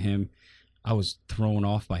talked to him, I was thrown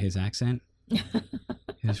off by his accent.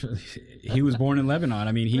 He was born in Lebanon.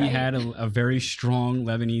 I mean, he had a very strong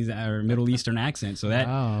Lebanese or Middle Eastern accent, so that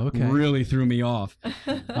really threw me off.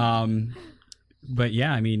 But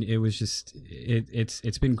yeah, I mean, it was just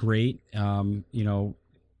it's been great. Going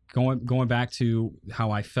back to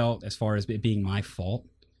how I felt as far as it being my fault.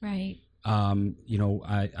 Right. I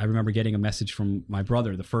remember getting a message from my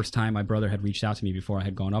brother the first time my brother had reached out to me before I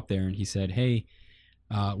had gone up there, and he said, "Hey,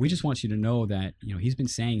 we just want you to know that he's been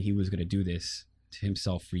saying he was going to do this to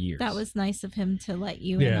himself for years." That was nice of him to let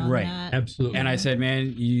you in on that. Absolutely. And I said,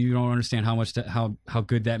 "Man, you don't understand how much how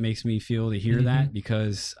good that makes me feel to hear that,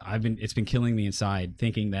 because it's been killing me inside,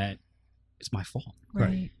 thinking that it's my fault."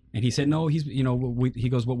 Right. And he said, "No, he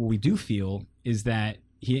goes, what we do feel is that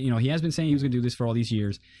he has been saying he was going to do this for all these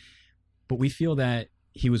years, but we feel that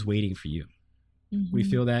he was waiting for you. We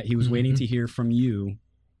feel that he was waiting to hear from you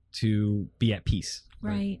to be at peace."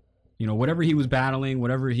 Right. Whatever he was battling,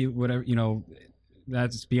 whatever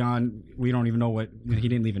that's beyond, we don't even know what, he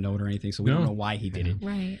didn't leave a note or anything, so we don't know why he did it.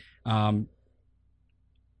 Right.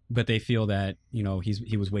 But they feel that,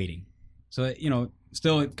 he was waiting. So,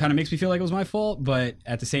 still it kind of makes me feel like it was my fault, but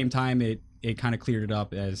at the same time, it kind of cleared it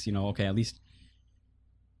up as, okay, at least,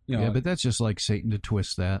 Yeah, but that's just like Satan to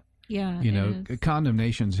twist that. Yeah.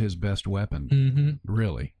 Condemnation's his best weapon,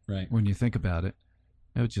 really. Right. When you think about it.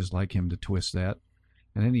 It was just like him to twist that.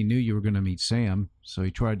 And then he knew you were going to meet Sam, so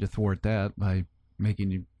he tried to thwart that by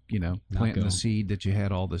making you, planting the seed that you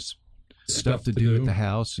had all this stuff to do at the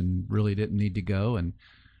house and really didn't need to go. And,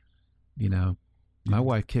 my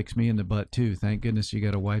wife kicks me in the butt too. Thank goodness you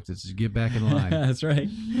got a wife that says, "Get back in line." That's right.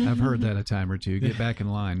 I've heard that a time or two. Get back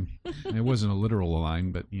in line. It wasn't a literal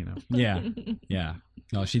line, but Yeah. Yeah.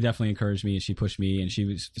 No, she definitely encouraged me and she pushed me, and she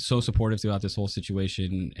was so supportive throughout this whole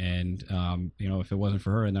situation. And, if it wasn't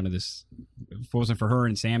for her and if it wasn't for her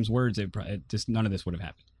and Sam's words, none of this would have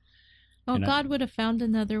happened. Oh, God would have found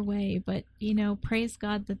another way, but, praise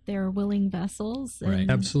God that they're willing vessels. And Right.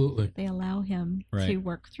 Absolutely. they allow him to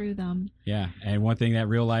work through them. Yeah. And one thing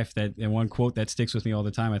and one quote that sticks with me all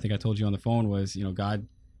the time, I think I told you on the phone, was,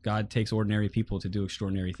 God takes ordinary people to do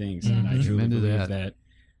extraordinary things. And I truly believe that.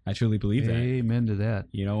 I truly believe that. Amen to that.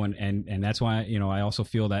 And that's why, I also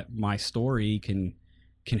feel that my story can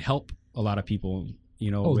help a lot a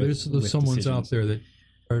there's someone's out there that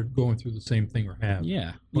are going through the same thing or have.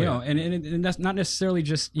 Yeah. And that's not necessarily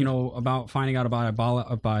just, about finding out about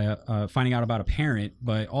a parent,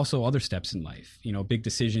 but also other steps in life, big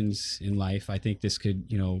decisions in life. I think this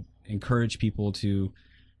could, encourage people to,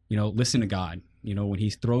 listen to God, when he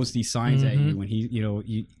throws these signs at you, when he,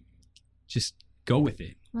 you just go with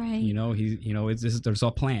it. Right. There's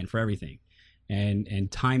a plan for everything, and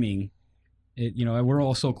timing. We're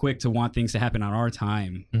all so quick to want things to happen on our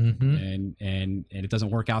time, and it doesn't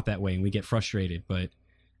work out that way, and we get frustrated. But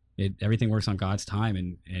everything works on God's time,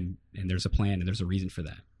 and there's a plan and there's a reason for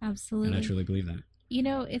that. Absolutely. And I truly believe that.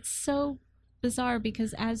 It's so bizarre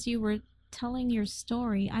because as you were telling your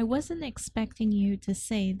story, I wasn't expecting you to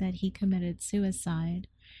say that he committed suicide,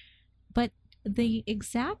 but the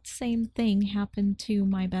exact same thing happened to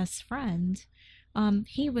my best friend.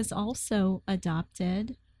 He was also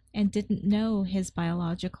adopted and didn't know his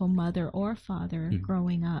biological mother or father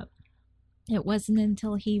growing up. It wasn't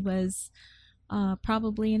until he was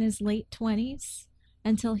probably in his late 20s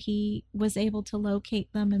until he was able to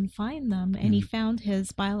locate them and find them. And he found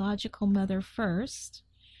his biological mother first.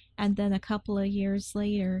 And then a couple of years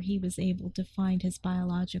later, he was able to find his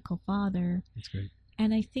biological father. That's great.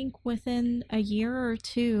 And I think within a year or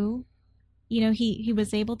two, he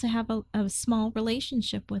was able to have a small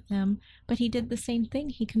relationship with him, but he did the same thing.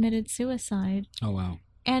 He committed suicide. Oh, wow.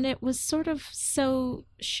 And it was sort of so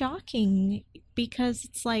shocking because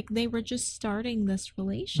it's like they were just starting this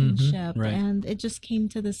relationship right. and it just came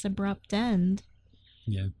to this abrupt end.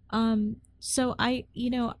 Yeah. So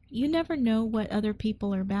you never know what other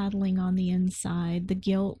people are battling on the inside, the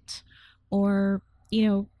guilt or,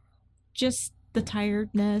 just the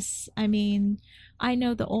tiredness. I mean, I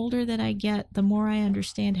know the older that I get, the more I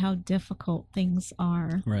understand how difficult things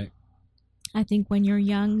are. Right. I think when you're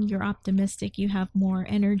young, you're optimistic, you have more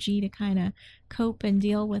energy to kind of cope and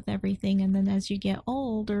deal with everything. And then as you get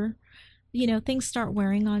older, things start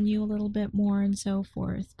wearing on you a little bit more and so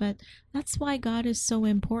forth. But that's why God is so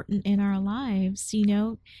important in our lives.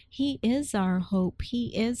 He is our hope.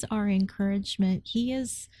 He is our encouragement. He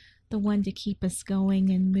is the one to keep us going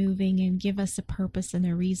and moving and give us a purpose and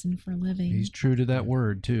a reason for living. He's true to that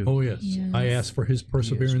word, too. Oh, yes. I ask for his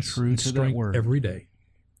perseverance and strength every day.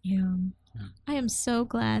 Yeah. I am so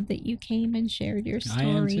glad that you came and shared your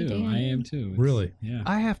story, Danny. I am too. Really? Yeah.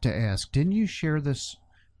 I have to ask, didn't you share this?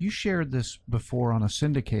 You shared this before on a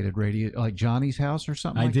syndicated radio, like Johnny's House or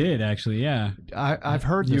something? I did, actually, yeah. I've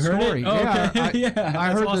heard the you heard story. It? Oh, yeah, okay. Yeah,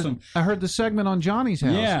 I heard awesome. I heard the segment on Johnny's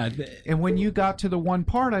House. Yeah. And when you got to the one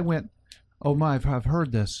part, I went, oh my, I've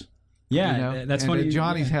heard this. Yeah, that's funny.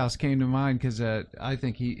 Johnny's House came to mind because I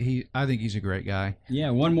think he's a great guy. Yeah,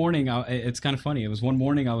 one morning it's kind of funny. It was one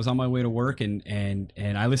morning I was on my way to work and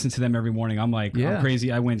I listen to them every morning. I'm like, I'm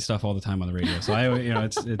crazy. I win stuff all the time on the radio, so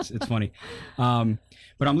it's funny.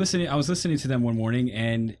 But I was listening to them one morning,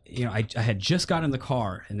 and I had just got in the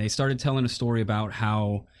car, and they started telling a story about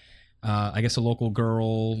how I guess a local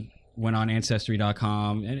girl went on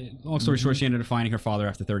Ancestry.com, and long story short, she ended up finding her father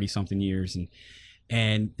after 30-something years,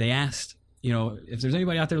 and they asked, if there's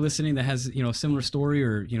anybody out there listening that has, a similar story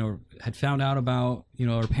or, had found out about,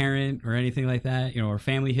 her parent or anything like that, or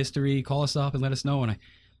family history, call us up and let us know. And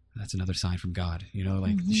that's another sign from God,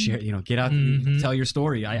 share, get out, tell your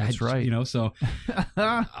story. That's right. So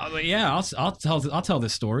I was like, yeah, I'll tell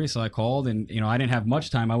this story. So I called and, I didn't have much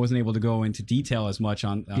time. I wasn't able to go into detail as much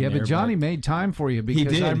on yeah, there, but Johnny made time for you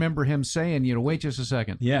because I remember him saying, wait just a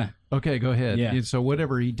second. Yeah. Okay, go ahead. Yeah. And so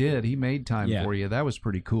whatever he did, he made time for you. That was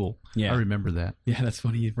pretty cool. Yeah. I remember that. Yeah, that's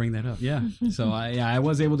funny you bring that up. Yeah. So I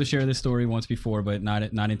was able to share this story once before, but not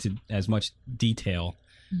into as much detail.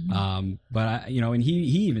 But and he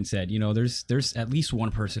even said, there's at least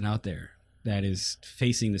one person out there that is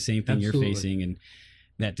facing the same thing you're facing, and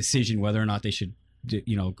that decision whether or not they should,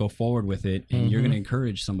 go forward with it, and you're going to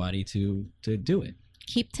encourage somebody to do it.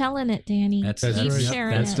 Keep telling it, Danny. That's keep right.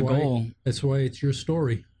 sharing That's the goal. That's why it's your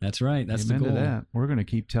story. That's right. That's Amen the goal. To that. We're going to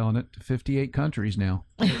keep telling it to 58 countries now.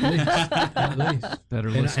 At least. That are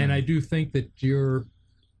listening. And I do think that you're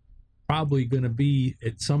probably going to be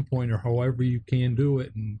at some point, or however you can do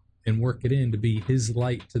it and work it in, to be his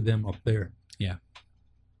light to them up there. Yeah.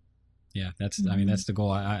 Yeah. That's the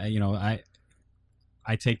goal. I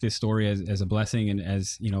take this story as a blessing, and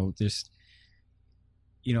as, just,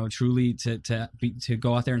 truly to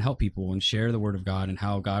go out there and help people and share the word of God and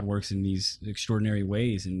how God works in these extraordinary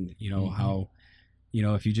ways. And, how,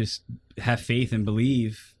 if you just have faith and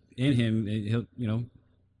believe in him,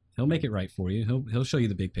 he'll make it right for you. He'll show you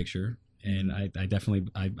the big picture. And I definitely,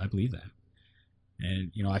 I believe that.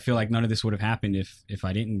 And, I feel like none of this would have happened if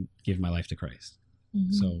I didn't give my life to Christ.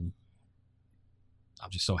 So I'm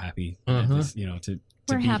just so happy at this, to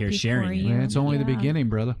be here sharing it. Well, it's only the beginning,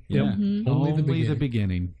 brother. Yeah. Only the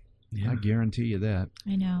beginning. Yeah. I guarantee you that.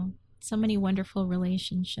 I know. So many wonderful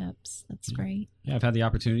relationships. That's great. Yeah, I've had the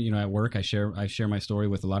opportunity, at work, I share my story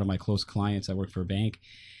with a lot of my close clients. I work for a bank,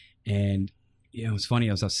 and it was funny.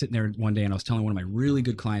 I was sitting there one day and I was telling one of my really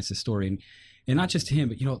good clients this story, and not just to him,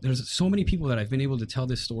 but there's so many people that I've been able to tell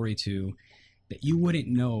this story to that you wouldn't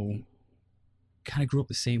know kind of grew up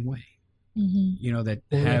the same way. That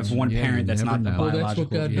have one parent that's not the biological. That's what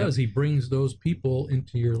God does. He brings those people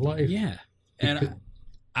into your life. Yeah. And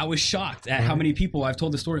I was shocked at how many people I've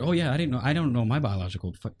told the story. Oh yeah, I don't know my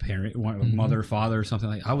biological parent, mother, father, or something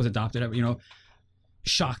like. I was adopted.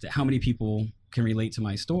 Shocked at how many people can relate to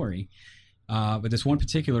my story. But this one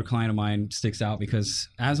particular client of mine sticks out because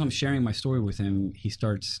as I'm sharing my story with him, he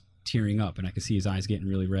starts tearing up, and I can see his eyes getting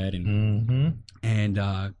really red. And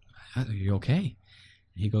are you okay?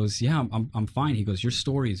 He goes, yeah, I'm fine. He goes, your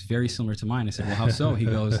story is very similar to mine. I said, well, how so? He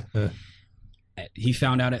goes, he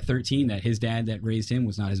found out at 13 that his dad that raised him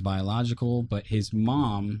was not his biological, but his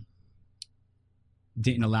mom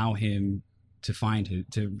didn't allow him to find him,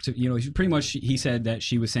 to pretty much he said that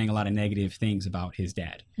she was saying a lot of negative things about his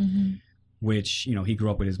dad, which, he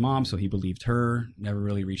grew up with his mom, so he believed her, never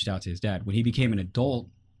really reached out to his dad. When he became an adult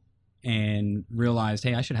and realized,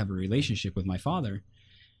 hey, I should have a relationship with my father,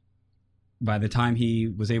 by the time he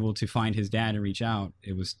was able to find his dad and reach out,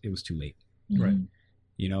 it was too late. Right.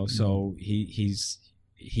 So he's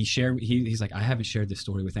like, I haven't shared this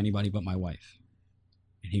story with anybody but my wife.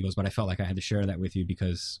 And he goes, but I felt like I had to share that with you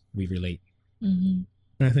because we relate. And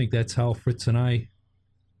I think that's how Fritz and I,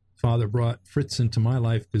 Father brought Fritz into my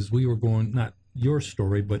life, because we were going, not your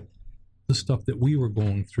story, but the stuff that we were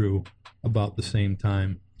going through about the same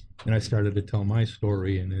time. And I started to tell my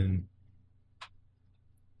story, and then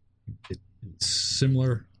it's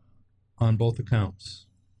similar on both accounts.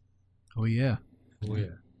 Oh, yeah. Oh,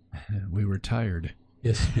 yeah. We were tired.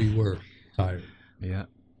 Yes, we were tired. Yeah.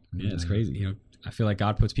 Yeah, it's crazy. I feel like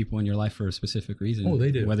God puts people in your life for a specific reason. Oh,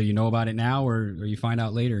 they do. Whether you know about it now or you find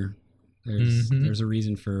out later, there's a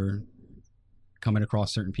reason for coming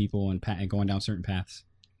across certain people and going down certain paths.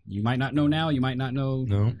 You might not know now, you might not know.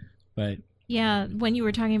 No. But yeah, when you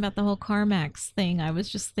were talking about the whole CarMax thing, I was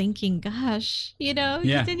just thinking, gosh, you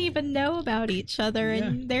didn't even know about each other,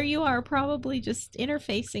 and there you are, probably just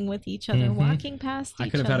interfacing with each other, walking past each other. I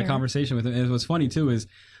could have had a conversation with him. And what's funny too is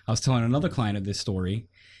I was telling another client of this story,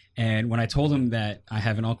 and when I told him that I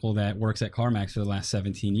have an uncle that works at CarMax for the last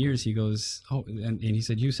 17 years, he goes, oh, and he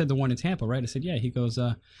said, you said the one in Tampa, right? I said, yeah. He goes,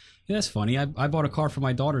 yeah, that's funny. I bought a car for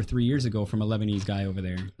my daughter 3 years ago from a Lebanese guy over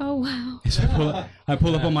there. Oh, wow. So I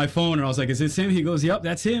pulled up on my phone and I was like, is this him? He goes, yep,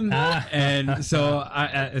 that's him. And so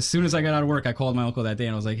as soon as I got out of work, I called my uncle that day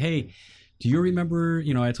and I was like, hey, do you remember,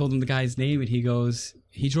 I told him the guy's name, and he goes,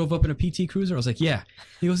 he drove up in a PT Cruiser. I was like, yeah.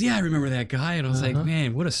 He goes, yeah, I remember that guy. And I was like,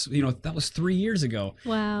 man, what that was 3 years ago.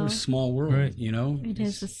 Wow. What a small world, Right. It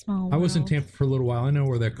is a small world. I was in Tampa for a little while. I know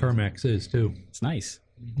where that CarMax is, too. It's nice.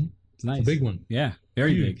 It's nice. It's a big one. Yeah,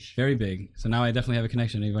 very Huge. big, very big. So now I definitely have a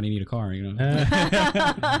connection. Anybody need a car, Good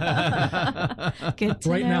to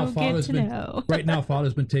Right know, now, Father's good to know. Right now,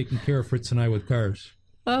 Father's been taking care of Fritz and I with cars.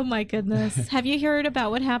 Oh, my goodness. Have you heard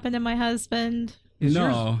about what happened to my husband? Is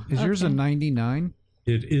No. yours a Okay. 99?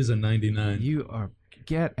 It is a 99. You are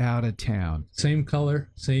get out of town. Same color,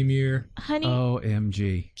 same year. Honey,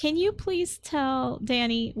 OMG. can you please tell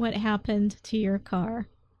Danny what happened to your car?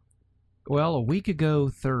 Well, a week ago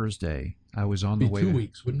Thursday, I was on the Be way 2 to-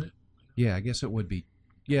 weeks, wouldn't it? Yeah, I guess it would be.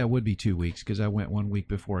 Yeah, it would be 2 weeks because I went 1 week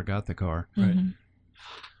before I got the car. Right. Mhm.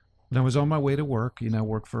 And I was on my way to work,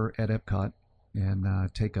 work at Epcot,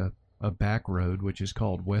 and take a back road, which is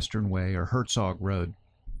called Western Way or Herzog Road.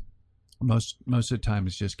 Most of the time,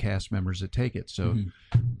 it's just cast members that take it. So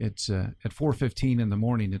it's at 4:15 in the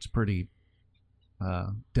morning. It's pretty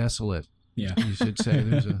desolate. Yeah. You should say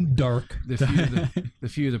there's a Dark. the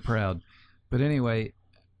few of the proud. But anyway,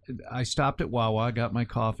 I stopped at Wawa, got my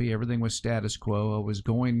coffee. Everything was status quo. I was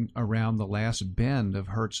going around the last bend of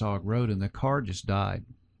Herzog Road, and the car just died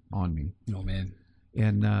on me. Oh man.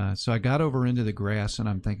 And so I got over into the grass, and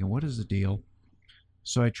I'm thinking, what is the deal?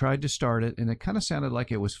 So I tried to start it, and it kind of sounded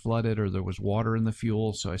like it was flooded or there was water in the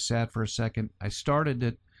fuel. So I sat for a second. I started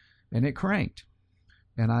it, and it cranked.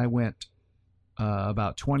 And I went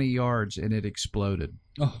about 20 yards, and it exploded.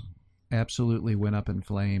 Oh. Absolutely went up in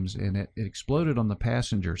flames, and it exploded on the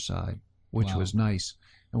passenger side, which Wow. was nice.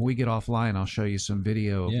 And when we get offline, I'll show you some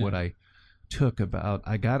video of what I took about.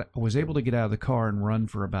 I was able to get out of the car and run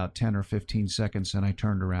for about 10 or 15 seconds, and I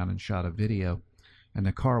turned around and shot a video, and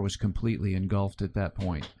the car was completely engulfed at that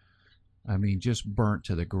point. I mean, just burnt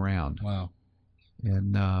to the ground. Wow.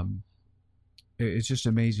 And it's just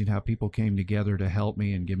amazing how people came together to help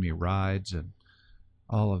me and give me rides and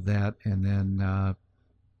all of that. And then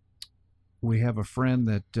we have a friend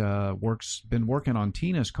that been working on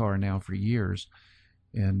Tina's car now for years,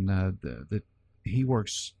 and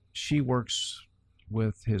she works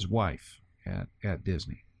with his wife at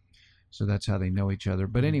Disney, so that's how they know each other.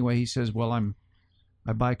 But anyway, he says, well,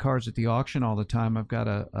 I buy cars at the auction all the time. I've got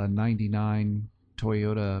a 99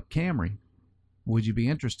 Toyota Camry. Would you be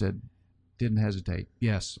interested? Didn't hesitate.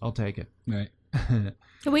 Yes, I'll take it. Right.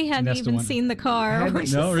 We hadn't That's the even one. seen the car. We're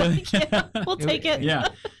just No, really? like, yeah, we'll take it. Yeah.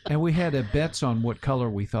 And we had bets on what color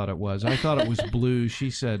we thought it was. I thought it was blue.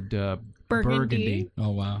 She said Burgundy.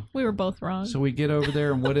 Oh, wow. We were both wrong. So we get over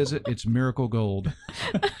there, and what is it? It's Miracle Gold.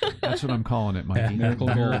 That's what I'm calling it, Mikey.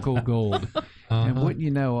 Miracle Gold. And wouldn't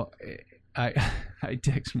you know, I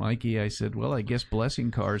text Mikey. I said, well, I guess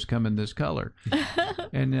blessing cars come in this color.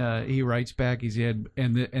 And he writes back, he said,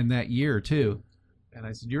 and that year, too. And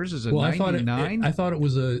I said, yours is a 99? I thought it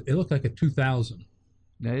looked like a 2000.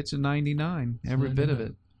 No, it's a 99, every bit of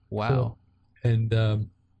it. Wow. So, and,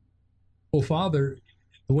 Father,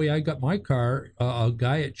 the way I got my car, a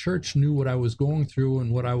guy at church knew what I was going through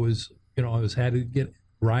and what I was, had to get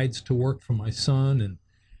rides to work for my son.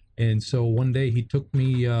 And so one day he took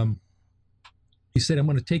me, he said, I'm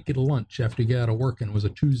going to take you to lunch after you get out of work. And it was a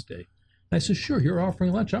Tuesday. I said, sure, you're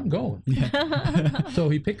offering lunch. I'm going. Yeah. So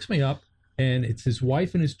he picks me up, and it's his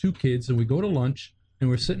wife and his 2 kids. And we go to lunch, and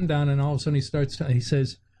we're sitting down, and all of a sudden he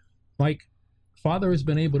says, Mike, Father has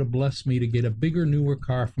been able to bless me to get a bigger, newer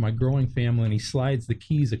car for my growing family, and he slides the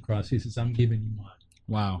keys across. He says, I'm giving you mine.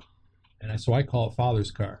 Wow. And so I call it Father's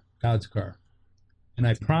car, God's car. And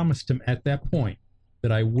I promised him at that point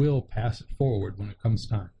that I will pass it forward when it comes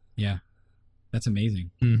time. Yeah. That's amazing.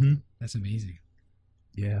 Mm-hmm. That's amazing.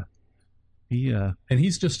 Yeah. And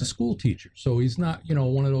he's just a school teacher, so he's not,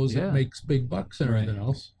 one of those that makes big bucks and everything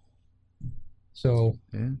else. So,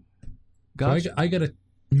 so I got a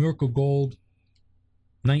Miracle Gold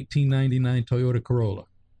 1999 Toyota Corolla.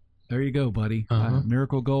 There you go, buddy.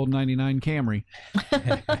 Miracle Gold 99 Camry.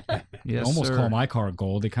 Yes, almost sir. call my car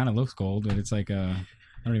gold. It kind of looks gold, but it's like I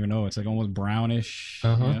don't even know. It's like almost brownish.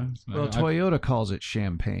 Well, Toyota calls it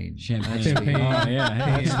champagne. Champagne.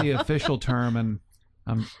 That's the official term, and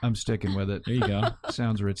I'm sticking with it. There you go.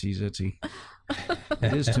 Sounds ritzy zitsy.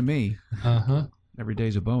 It is to me. Every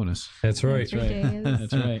day's a bonus. That's right.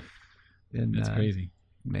 That's right. And, that's crazy.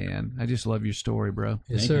 Man, I just love your story, bro.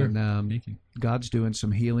 Yes, sir. And, Thank you. God's doing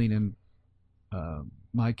some healing in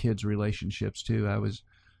my kids' relationships too. I was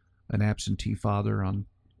an absentee father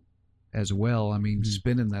as well. I mean,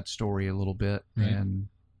 spinning that story a little bit, and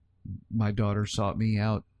my daughter sought me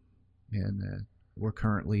out, and we're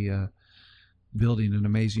currently building an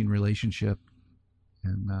amazing relationship,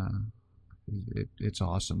 and it's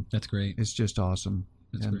awesome. That's great. It's just awesome,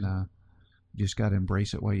 That's and great. you just got to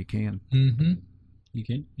embrace it while you can. Mm-hmm. You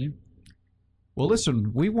can? Yeah. Well,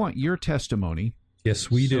 listen, we want your testimony. Yes,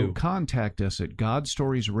 we do. So contact us at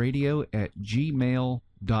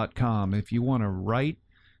godstoriesradio@gmail.com. If you want to write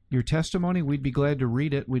your testimony, we'd be glad to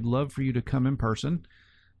read it. We'd love for you to come in person,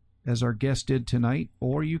 as our guest did tonight,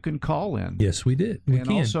 or you can call in. Yes, we did. We and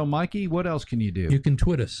can. Also, Mikey, what else can you do? You can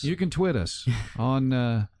tweet us. You can tweet us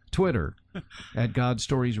on Twitter at God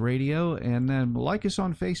Stories Radio, and then like us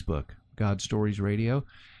on Facebook, God Stories Radio.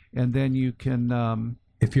 And then you can...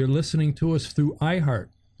 if you're listening to us through iHeart,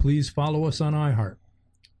 please follow us on iHeart.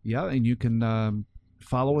 Yeah, and you can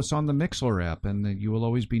follow us on the Mixler app, and you will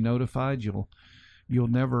always be notified. You'll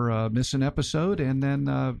never miss an episode. And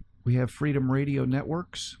then we have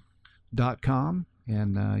freedomradionetworks.com,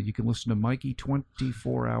 and you can listen to Mikey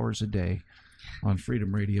 24 hours a day on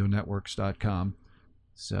freedomradionetworks.com.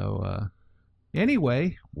 So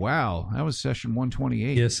anyway, wow, that was session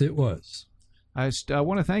 128. Yes, it was. I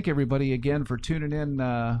want to thank everybody again for tuning in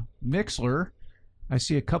Mixler. I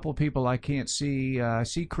see a couple people I can't see. I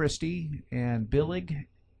see Christy and Billig,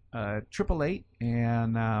 888,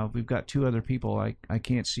 and we've got 2 other people I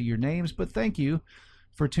can't see your names, but thank you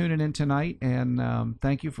for tuning in tonight, and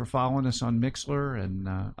thank you for following us on Mixler and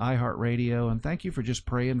iHeartRadio, and thank you for just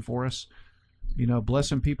praying for us.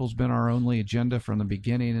 Blessing people's been our only agenda from the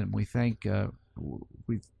beginning, and we thank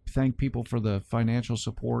people for the financial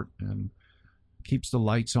support and keeps the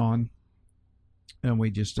lights on, and we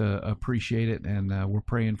just appreciate it, and we're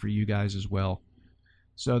praying for you guys as well.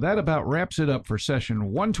 So that about wraps it up for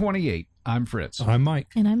session 128. I'm Fritz. I'm Mike.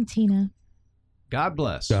 And I'm Tina. God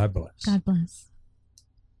bless. God bless. God bless.